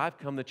destroy, but I've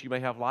come that you may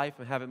have life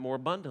and have it more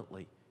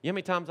abundantly. You know how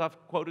many times I've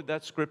quoted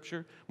that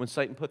scripture when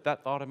Satan put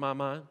that thought in my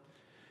mind?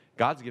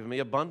 God's given me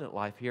abundant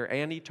life here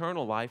and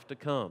eternal life to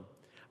come.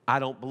 I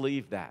don't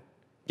believe that.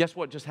 Guess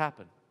what just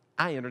happened?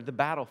 I entered the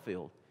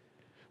battlefield.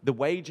 The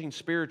waging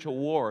spiritual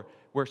war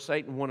where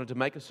Satan wanted to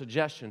make a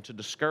suggestion to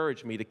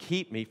discourage me, to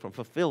keep me from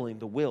fulfilling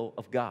the will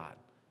of God.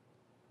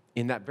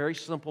 In that very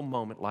simple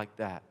moment like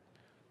that.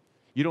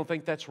 You don't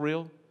think that's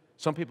real?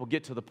 Some people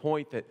get to the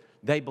point that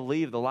they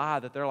believe the lie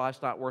that their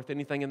life's not worth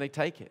anything and they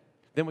take it.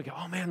 Then we go,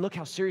 oh man, look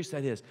how serious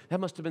that is. That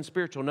must have been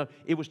spiritual. No,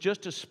 it was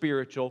just as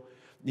spiritual,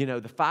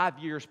 the 5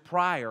 years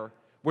prior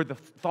where the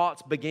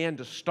thoughts began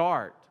to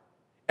start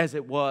as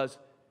it was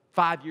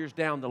 5 years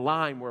down the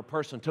line where a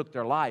person took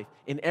their life.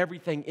 And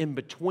everything in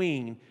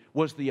between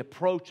was the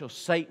approach of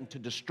Satan to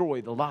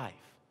destroy the life.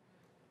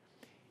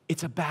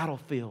 It's a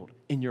battlefield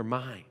in your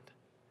mind.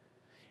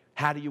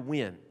 How do you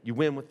win? You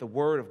win with the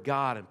Word of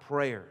God and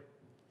prayer.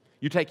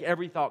 You take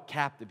every thought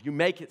captive. You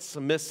make it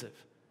submissive.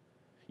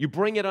 You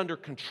bring it under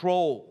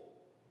control.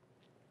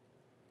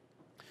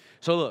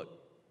 So look,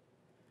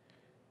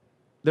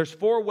 there's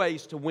 4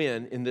 ways to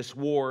win in this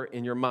war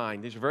in your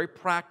mind. These are very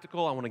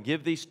practical. I want to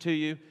give these to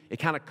you. It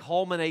kind of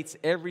culminates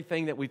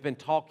everything that we've been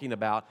talking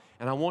about,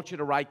 and I want you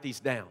to write these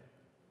down.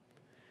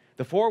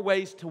 The 4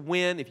 ways to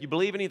win, if you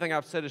believe anything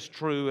I've said is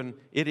true, and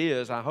it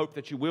is, I hope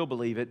that you will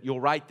believe it, you'll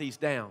write these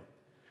down.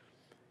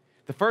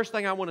 The first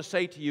thing I want to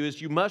say to you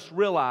is you must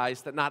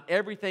realize that not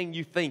everything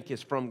you think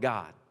is from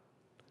God.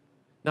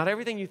 Not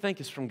everything you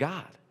think is from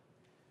God.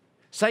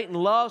 Satan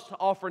loves to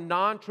offer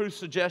non-truth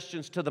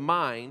suggestions to the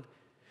mind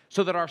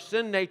so that our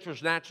sin nature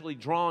is naturally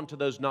drawn to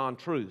those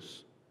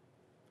non-truths.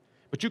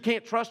 But you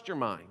can't trust your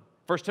mind.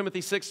 1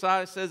 Timothy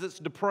 6:5 says it's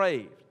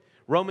depraved.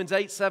 Romans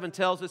 8:7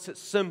 tells us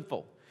it's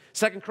sinful.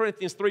 2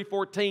 Corinthians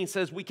 3:14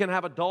 says we can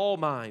have a dull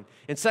mind.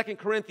 In 2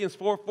 Corinthians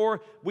 4:4,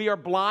 we are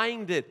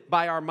blinded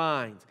by our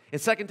minds. In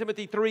 2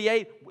 Timothy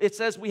 3:8, it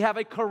says we have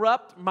a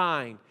corrupt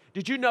mind.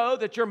 Did you know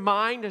that your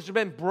mind has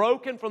been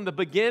broken from the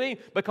beginning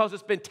because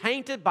it's been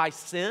tainted by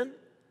sin?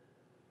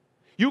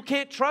 You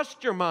can't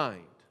trust your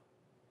mind.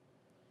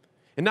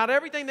 And not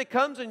everything that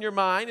comes in your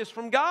mind is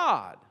from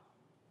God.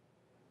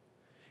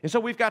 And so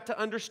we've got to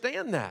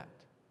understand that.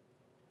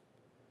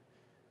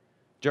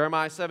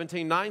 Jeremiah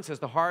 17:9 says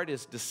the heart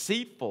is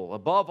deceitful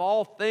above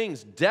all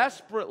things,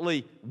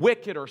 desperately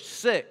wicked or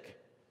sick.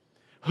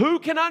 Who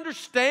can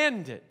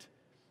understand it?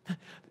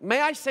 May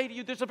I say to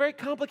you, there's a very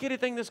complicated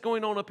thing that's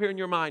going on up here in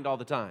your mind all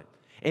the time.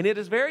 And it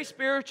is very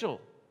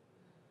spiritual.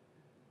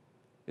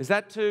 Is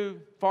that too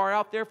far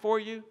out there for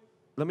you?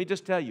 Let me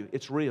just tell you,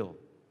 it's real.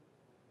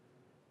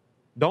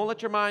 Don't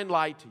let your mind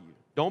lie to you.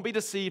 Don't be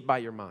deceived by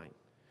your mind.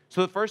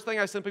 So the first thing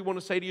I simply want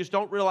to say to you is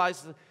don't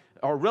realize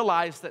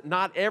that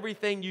not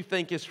everything you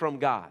think is from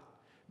God.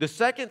 The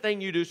second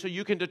thing you do so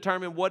you can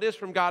determine what is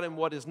from God and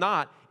what is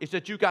not is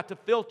that you got to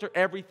filter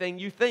everything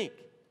you think.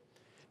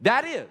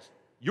 That is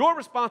your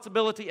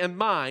responsibility and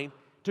mine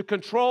to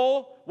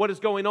control what is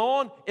going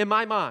on in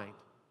my mind.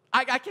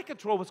 I can't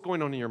control what's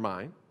going on in your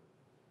mind.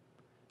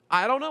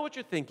 I don't know what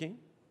you're thinking.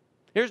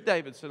 Here's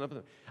David sitting up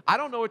there. I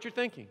don't know what you're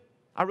thinking.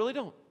 I really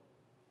don't.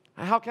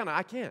 How can I?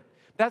 I can't.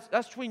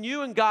 That's between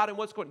you and God and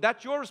what's going on.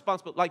 That's your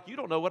responsibility. Like you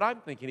don't know what I'm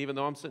thinking even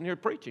though I'm sitting here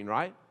preaching,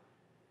 right?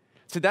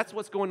 So that's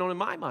what's going on in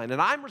my mind,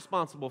 and I'm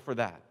responsible for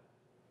that.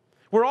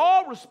 We're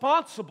all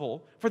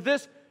responsible for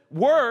this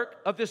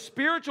work of this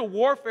spiritual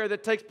warfare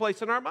that takes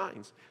place in our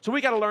minds. So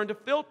we got to learn to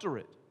filter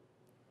it.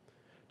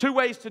 2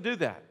 ways to do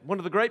that. One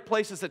of the great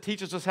places that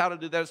teaches us how to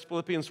do that is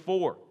Philippians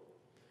 4.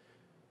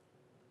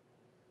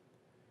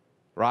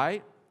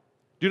 Right?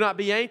 Do not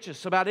be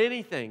anxious about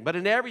anything, but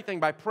in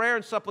everything, by prayer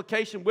and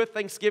supplication with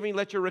thanksgiving,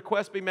 let your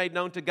requests be made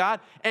known to God.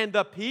 And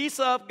the peace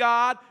of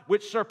God,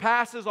 which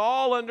surpasses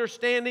all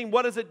understanding,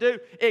 what does it do?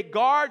 It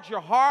guards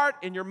your heart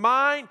and your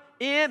mind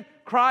in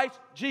Christ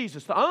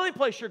Jesus. The only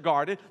place you're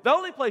guarded, the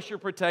only place you're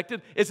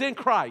protected is in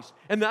Christ.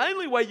 And the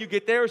only way you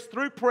get there is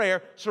through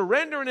prayer,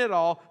 surrendering it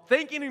all,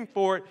 thanking Him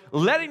for it,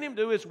 letting Him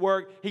do His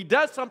work. He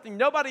does something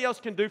nobody else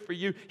can do for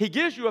you. He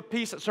gives you a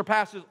peace that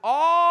surpasses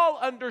all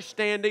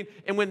understanding.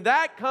 And when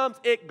that comes,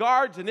 it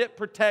guards and it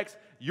protects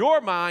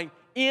your mind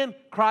in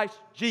Christ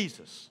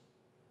Jesus.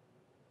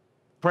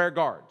 Prayer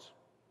guards.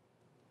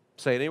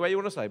 Say it any way you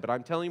want to say, but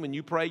I'm telling you, when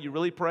you pray, you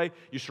really pray,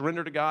 you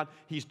surrender to God,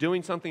 He's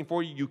doing something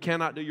for you you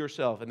cannot do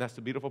yourself, and that's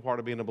the beautiful part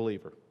of being a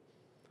believer.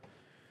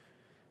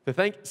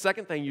 The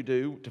second thing you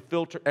do to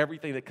filter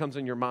everything that comes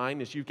in your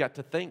mind is you've got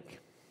to think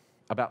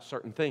about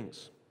certain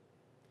things.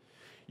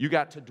 You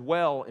got to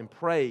dwell and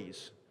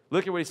praise.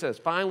 Look at what he says.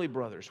 Finally,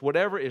 brothers,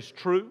 whatever is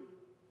true,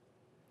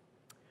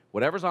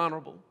 whatever's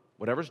honorable,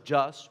 whatever's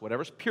just,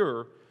 whatever's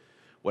pure,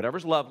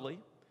 whatever's lovely,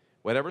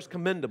 whatever's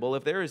commendable,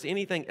 if there is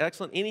anything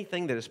excellent,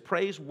 anything that is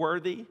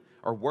praiseworthy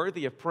or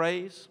worthy of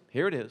praise,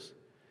 here it is.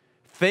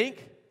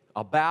 Think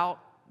about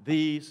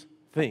these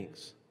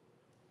things.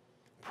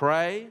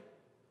 Pray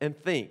and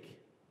think.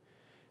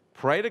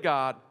 Pray to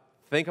God.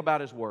 Think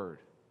about His Word.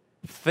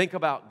 Think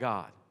about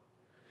God.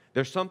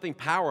 There's something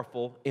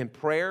powerful in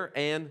prayer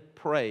and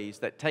praise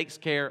that takes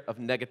care of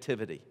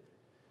negativity.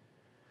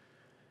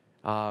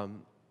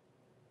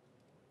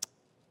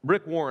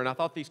 Rick Warren, I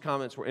thought these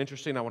comments were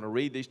interesting. I want to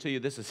read these to you.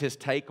 This is his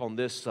take on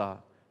this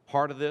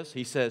part of this.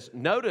 He says,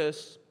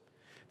 notice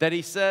that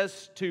he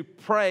says to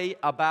pray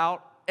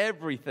about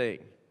everything.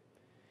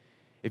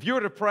 If you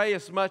were to pray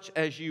as much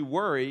as you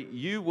worry,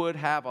 you would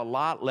have a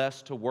lot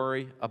less to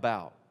worry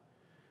about.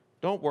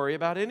 Don't worry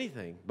about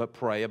anything, but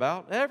pray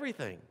about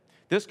everything.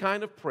 This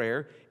kind of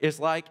prayer is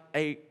like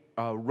a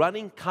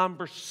running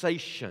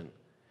conversation,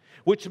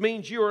 which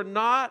means you are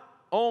not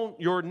on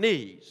your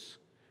knees.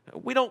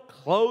 We don't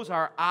close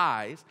our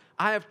eyes.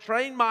 I have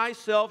trained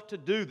myself to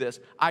do this.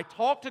 I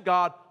talk to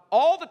God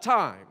all the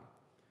time.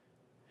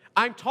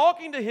 I'm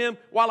talking to Him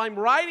while I'm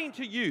writing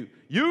to you.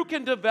 You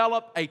can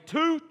develop a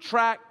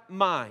two-track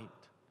mind.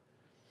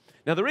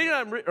 Now, the reason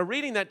I'm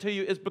reading that to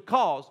you is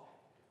because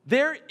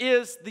there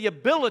is the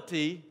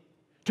ability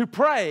to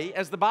pray,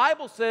 as the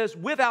Bible says,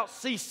 without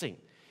ceasing.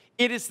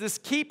 It is this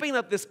keeping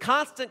of this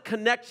constant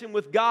connection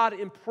with God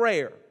in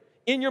prayer,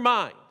 in your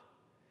mind.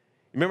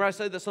 Remember I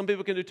said that some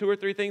people can do 2 or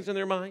 3 things in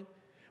their mind?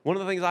 One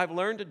of the things I've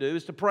learned to do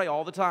is to pray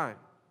all the time,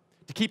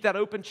 to keep that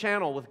open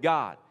channel with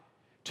God,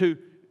 to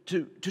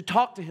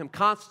talk to Him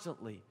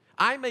constantly.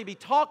 I may be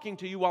talking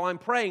to you while I'm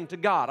praying to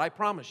God, I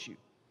promise you,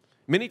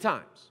 many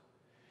times.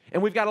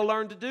 And we've got to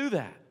learn to do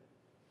that.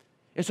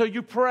 And so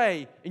you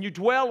pray and you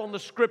dwell on the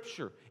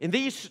Scripture. And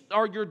these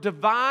are your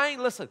divine,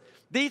 listen,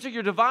 these are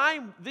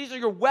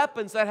your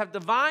weapons that have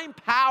divine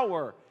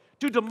power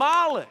to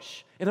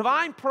demolish. And if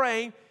I'm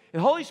praying and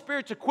the Holy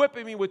Spirit's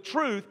equipping me with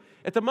truth,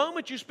 at the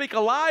moment you speak a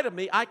lie to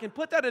me, I can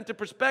put that into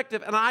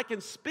perspective and I can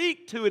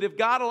speak to it if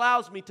God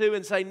allows me to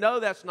and say, no,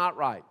 that's not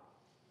right.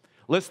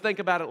 Let's think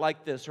about it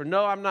like this, or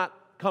no, I'm not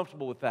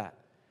comfortable with that.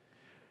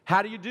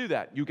 How do you do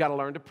that? You've got to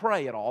learn to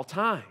pray at all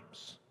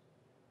times.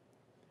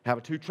 Have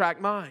a two-track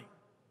mind.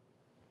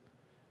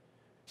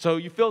 So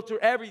you filter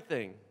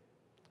everything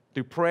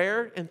through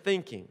prayer and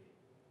thinking.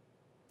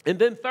 And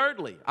then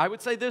thirdly, I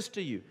would say this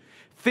to you.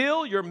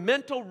 Fill your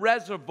mental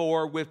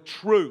reservoir with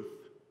truth.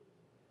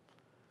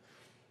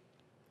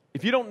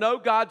 If you don't know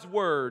God's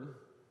Word,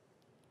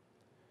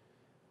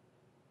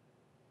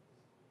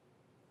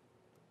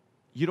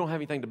 you don't have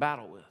anything to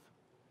battle with.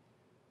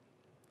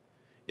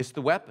 It's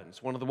the weapon.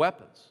 It's one of the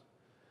weapons.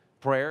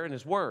 Prayer and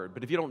His Word.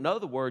 But if you don't know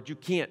the Word, you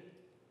can't.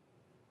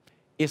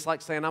 It's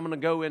like saying, I'm going to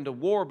go into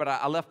war, but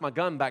I left my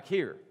gun back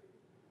here.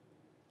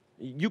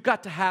 You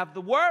got to have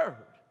the Word.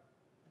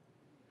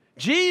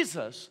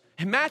 Jesus,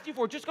 in Matthew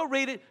 4, just go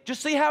read it.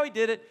 Just see how He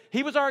did it.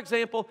 He was our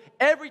example.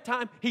 Every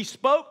time He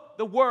spoke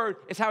the Word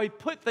is how He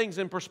put things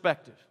in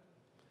perspective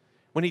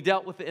when He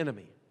dealt with the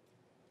enemy.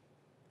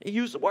 He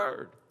used the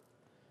Word.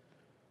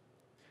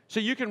 So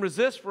you can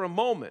resist for a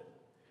moment,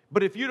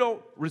 but if you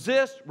don't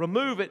resist,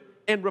 remove it,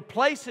 and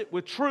replace it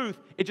with truth,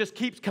 it just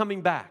keeps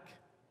coming back.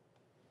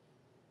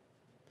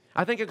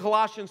 I think in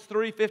Colossians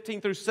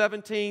 3:15 through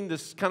 17,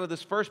 this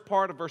first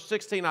part of verse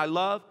 16 I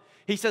love.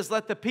 He says,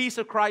 let the peace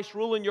of Christ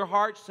rule in your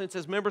hearts, since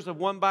as members of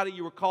one body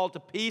you were called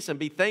to peace, and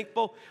be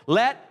thankful.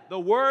 Let the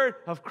word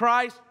of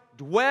Christ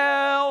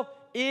dwell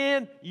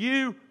in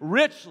you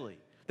richly.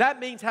 That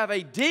means have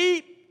a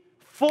deep,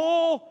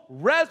 full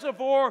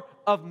reservoir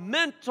of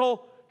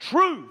mental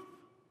truth.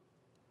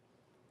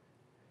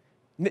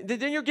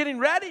 Then you're getting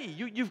ready.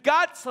 You've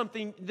got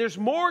something. There's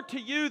more to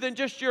you than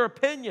just your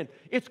opinion.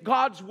 It's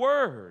God's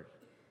Word.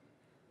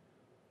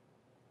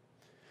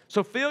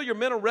 So fill your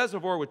mental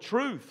reservoir with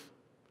truth.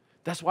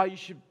 That's why you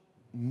should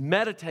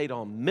meditate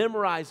on,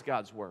 memorize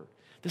God's Word.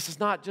 This is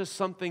not just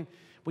something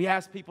we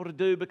ask people to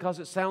do because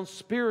it sounds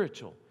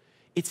spiritual.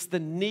 It's the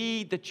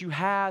need that you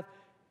have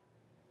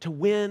to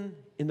win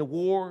in the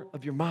war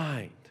of your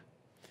mind.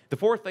 The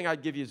fourth thing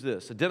I'd give you is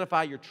this.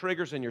 Identify your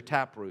triggers and your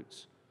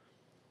taproots.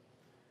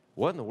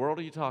 What in the world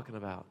are you talking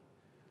about?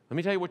 Let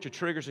me tell you what your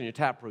triggers and your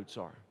taproots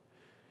are.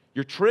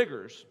 Your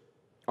triggers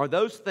are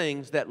those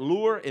things that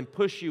lure and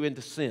push you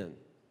into sin.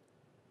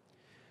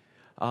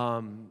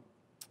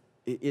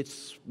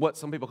 It's what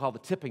some people call the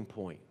tipping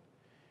point.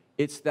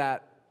 It's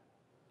that,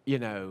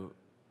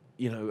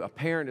 a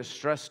parent is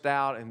stressed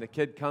out and the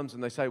kid comes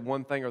and they say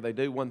one thing or they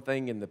do one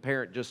thing and the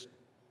parent just,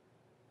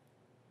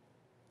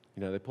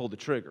 they pull the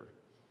trigger.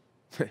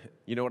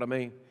 You know what I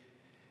mean?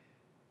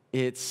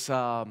 It's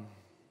the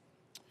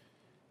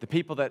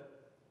people that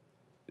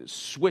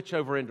switch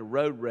over into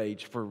road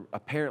rage for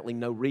apparently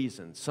no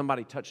reason.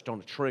 Somebody touched on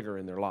a trigger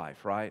in their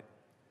life, right?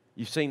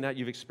 You've seen that,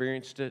 you've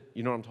experienced it,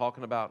 you know what I'm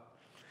talking about?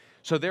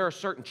 So there are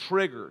certain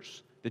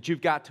triggers that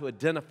you've got to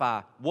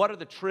identify. What are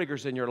the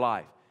triggers in your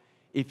life?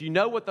 If you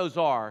know what those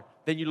are,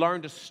 then you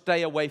learn to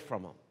stay away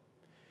from them.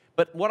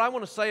 But what I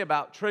want to say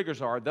about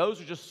triggers are, those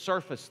are just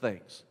surface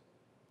things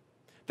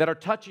that are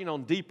touching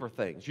on deeper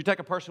things. You take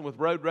a person with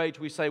road rage,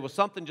 we say, well,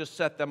 something just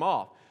set them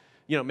off.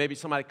 Maybe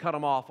somebody cut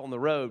them off on the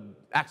road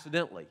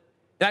accidentally.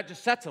 That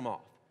just sets them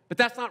off. But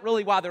that's not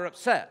really why they're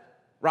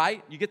upset,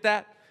 right? You get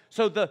that?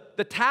 So the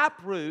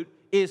taproot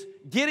is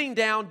getting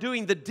down,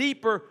 doing the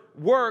deeper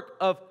work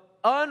of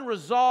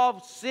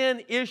unresolved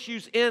sin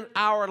issues in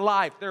our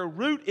life. They're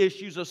root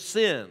issues of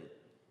sin.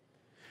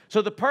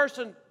 So the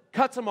person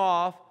cuts them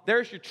off.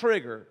 There's your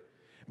trigger.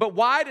 But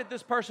why did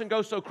this person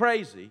go so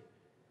crazy?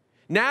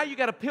 Now you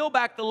got to peel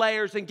back the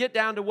layers and get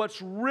down to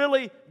what's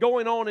really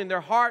going on in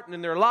their heart and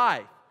in their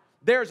life.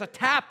 There's a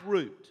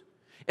taproot.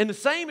 And the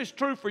same is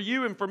true for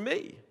you and for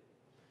me.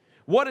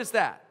 What is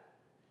that?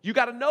 You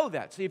got to know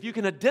that. See, if you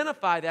can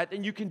identify that,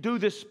 then you can do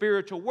this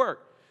spiritual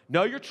work.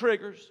 Know your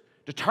triggers.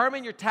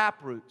 Determine your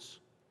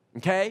taproots.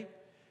 Okay?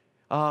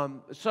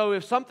 So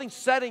if something's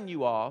setting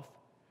you off,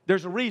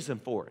 there's a reason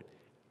for it.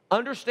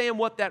 Understand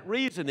what that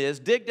reason is.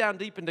 Dig down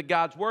deep into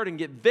God's Word and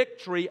get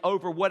victory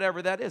over whatever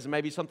that is. It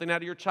may be something out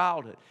of your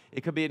childhood.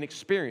 It could be an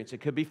experience. It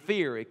could be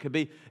fear. It could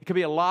be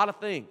a lot of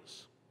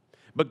things.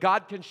 But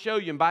God can show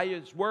you, and by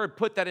His Word,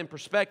 put that in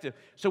perspective.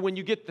 So when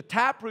you get the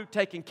taproot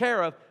taken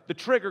care of, the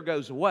trigger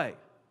goes away.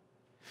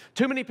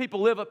 Too many people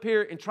live up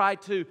here and try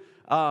to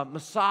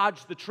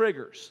massage the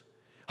triggers.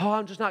 Oh,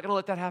 I'm just not going to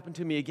let that happen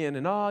to me again.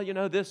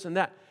 And this and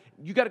that.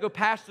 You got to go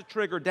past the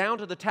trigger down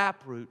to the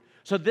taproot.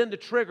 So then the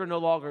trigger no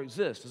longer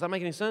exists. Does that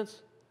make any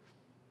sense?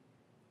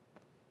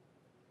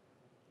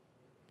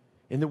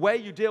 And the way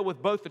you deal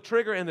with both the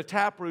trigger and the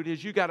taproot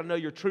is you got to know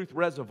your truth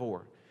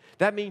reservoir.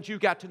 That means you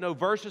got to know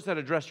verses that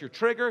address your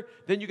trigger,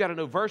 then you got to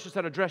know verses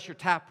that address your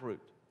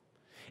taproot.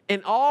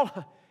 And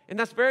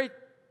that's very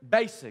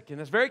basic and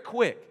that's very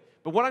quick.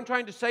 But what I'm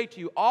trying to say to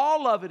you,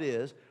 all of it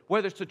is,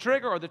 whether it's the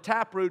trigger or the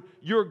taproot,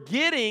 you're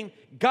getting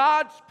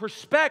God's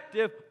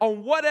perspective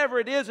on whatever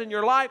it is in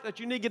your life that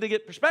you need to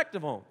get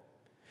perspective on.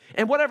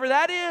 And whatever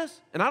that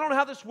is, and I don't know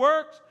how this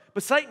works,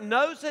 but Satan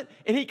knows it,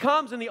 and he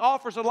comes and he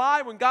offers a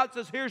lie when God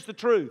says, here's the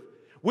truth.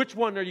 Which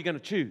one are you going to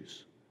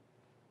choose?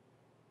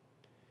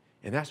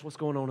 And that's what's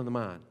going on in the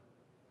mind.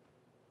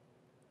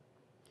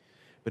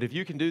 But if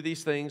you can do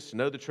these things, to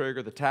know the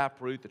trigger, the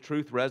taproot, the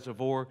truth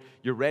reservoir,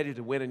 you're ready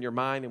to win in your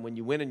mind. And when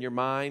you win in your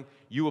mind,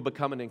 you will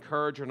become an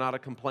encourager, not a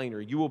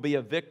complainer. You will be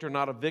a victor,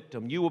 not a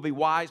victim. You will be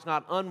wise,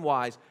 not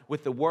unwise,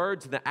 with the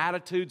words and the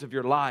attitudes of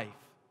your life.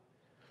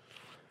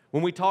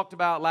 When we talked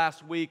about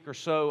last week or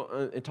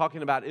so, in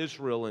talking about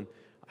Israel and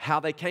how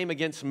they came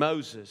against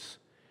Moses,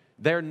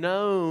 they're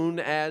known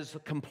as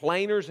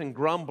complainers and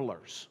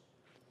grumblers.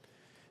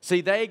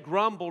 See, they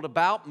grumbled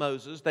about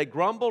Moses, they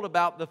grumbled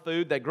about the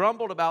food, they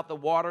grumbled about the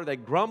water, they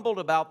grumbled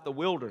about the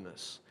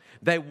wilderness.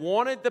 They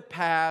wanted the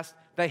past,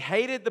 they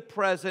hated the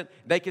present,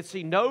 they could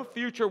see no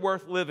future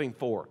worth living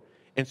for,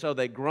 and so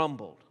they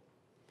grumbled.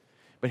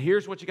 But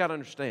here's what you got to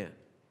understand.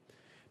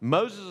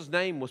 Moses'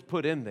 name was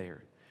put in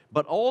there,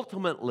 but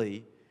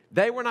ultimately,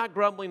 they were not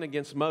grumbling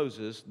against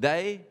Moses,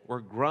 they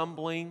were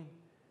grumbling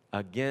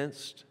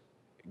against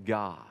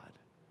God.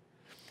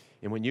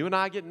 And when you and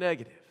I get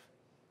negative,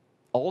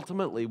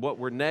 ultimately, what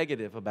we're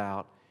negative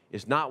about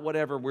is not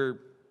whatever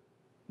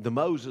the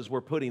Moses we're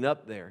putting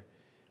up there.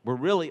 We're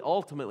really,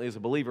 ultimately, as a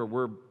believer,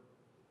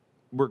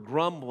 we're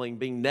grumbling,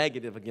 being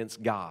negative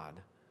against God.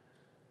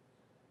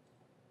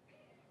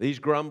 These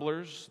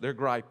grumblers, they're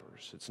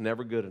gripers. It's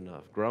never good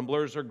enough.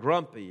 Grumblers are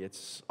grumpy.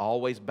 It's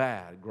always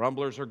bad.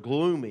 Grumblers are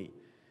gloomy.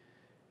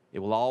 It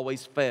will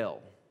always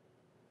fail.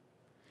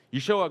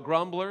 You show a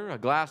grumbler a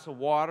glass of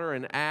water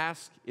and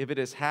ask if it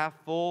is half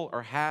full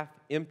or half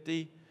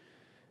empty,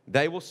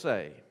 they will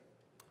say,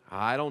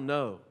 I don't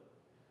know,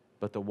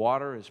 but the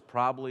water is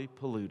probably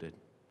polluted.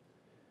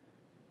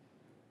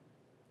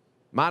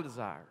 My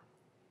desire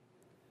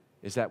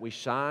is that we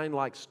shine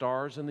like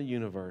stars in the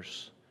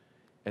universe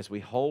as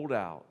we hold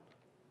out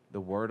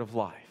the word of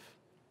life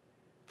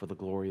for the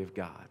glory of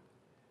God.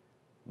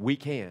 We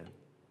can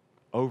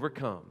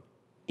overcome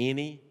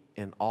any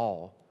and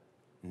all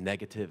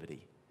negativity.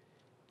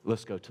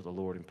 Let's go to the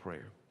Lord in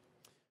prayer.